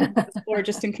 but I'm giving you the floor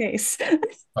just in case.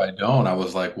 I don't. I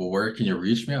was like, well, where can you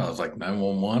reach me? I was like,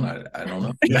 911. I don't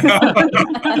know. You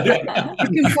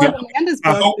can plug Amanda's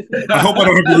book. I hope I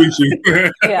don't have to reach you.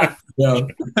 Yeah.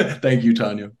 Thank you,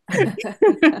 Tanya.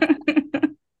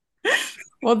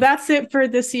 Well, that's it for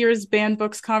this year's Banned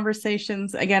Books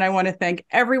Conversations. Again, I want to thank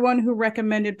everyone who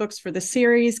recommended books for the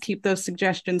series. Keep those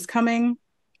suggestions coming.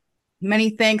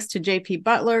 Many thanks to JP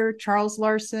Butler, Charles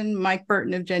Larson, Mike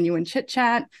Burton of Genuine Chit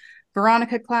Chat,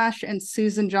 Veronica Clash, and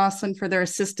Susan Jocelyn for their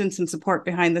assistance and support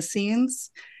behind the scenes.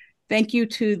 Thank you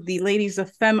to the ladies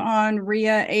of FemOn,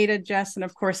 Ria, Ada, Jess, and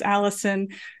of course, Allison,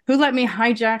 who let me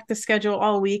hijack the schedule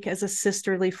all week as a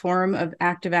sisterly form of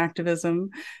active activism.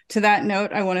 To that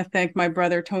note, I want to thank my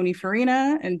brother, Tony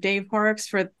Farina, and Dave Horrocks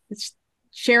for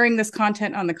sharing this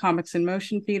content on the Comics in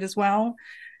Motion feed as well.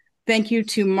 Thank you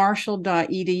to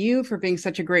Marshall.edu for being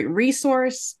such a great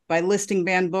resource by listing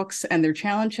banned books and their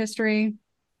challenge history.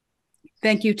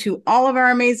 Thank you to all of our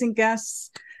amazing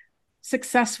guests.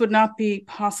 Success would not be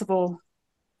possible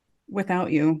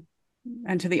without you.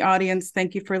 And to the audience,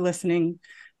 thank you for listening.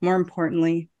 More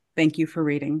importantly, thank you for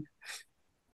reading.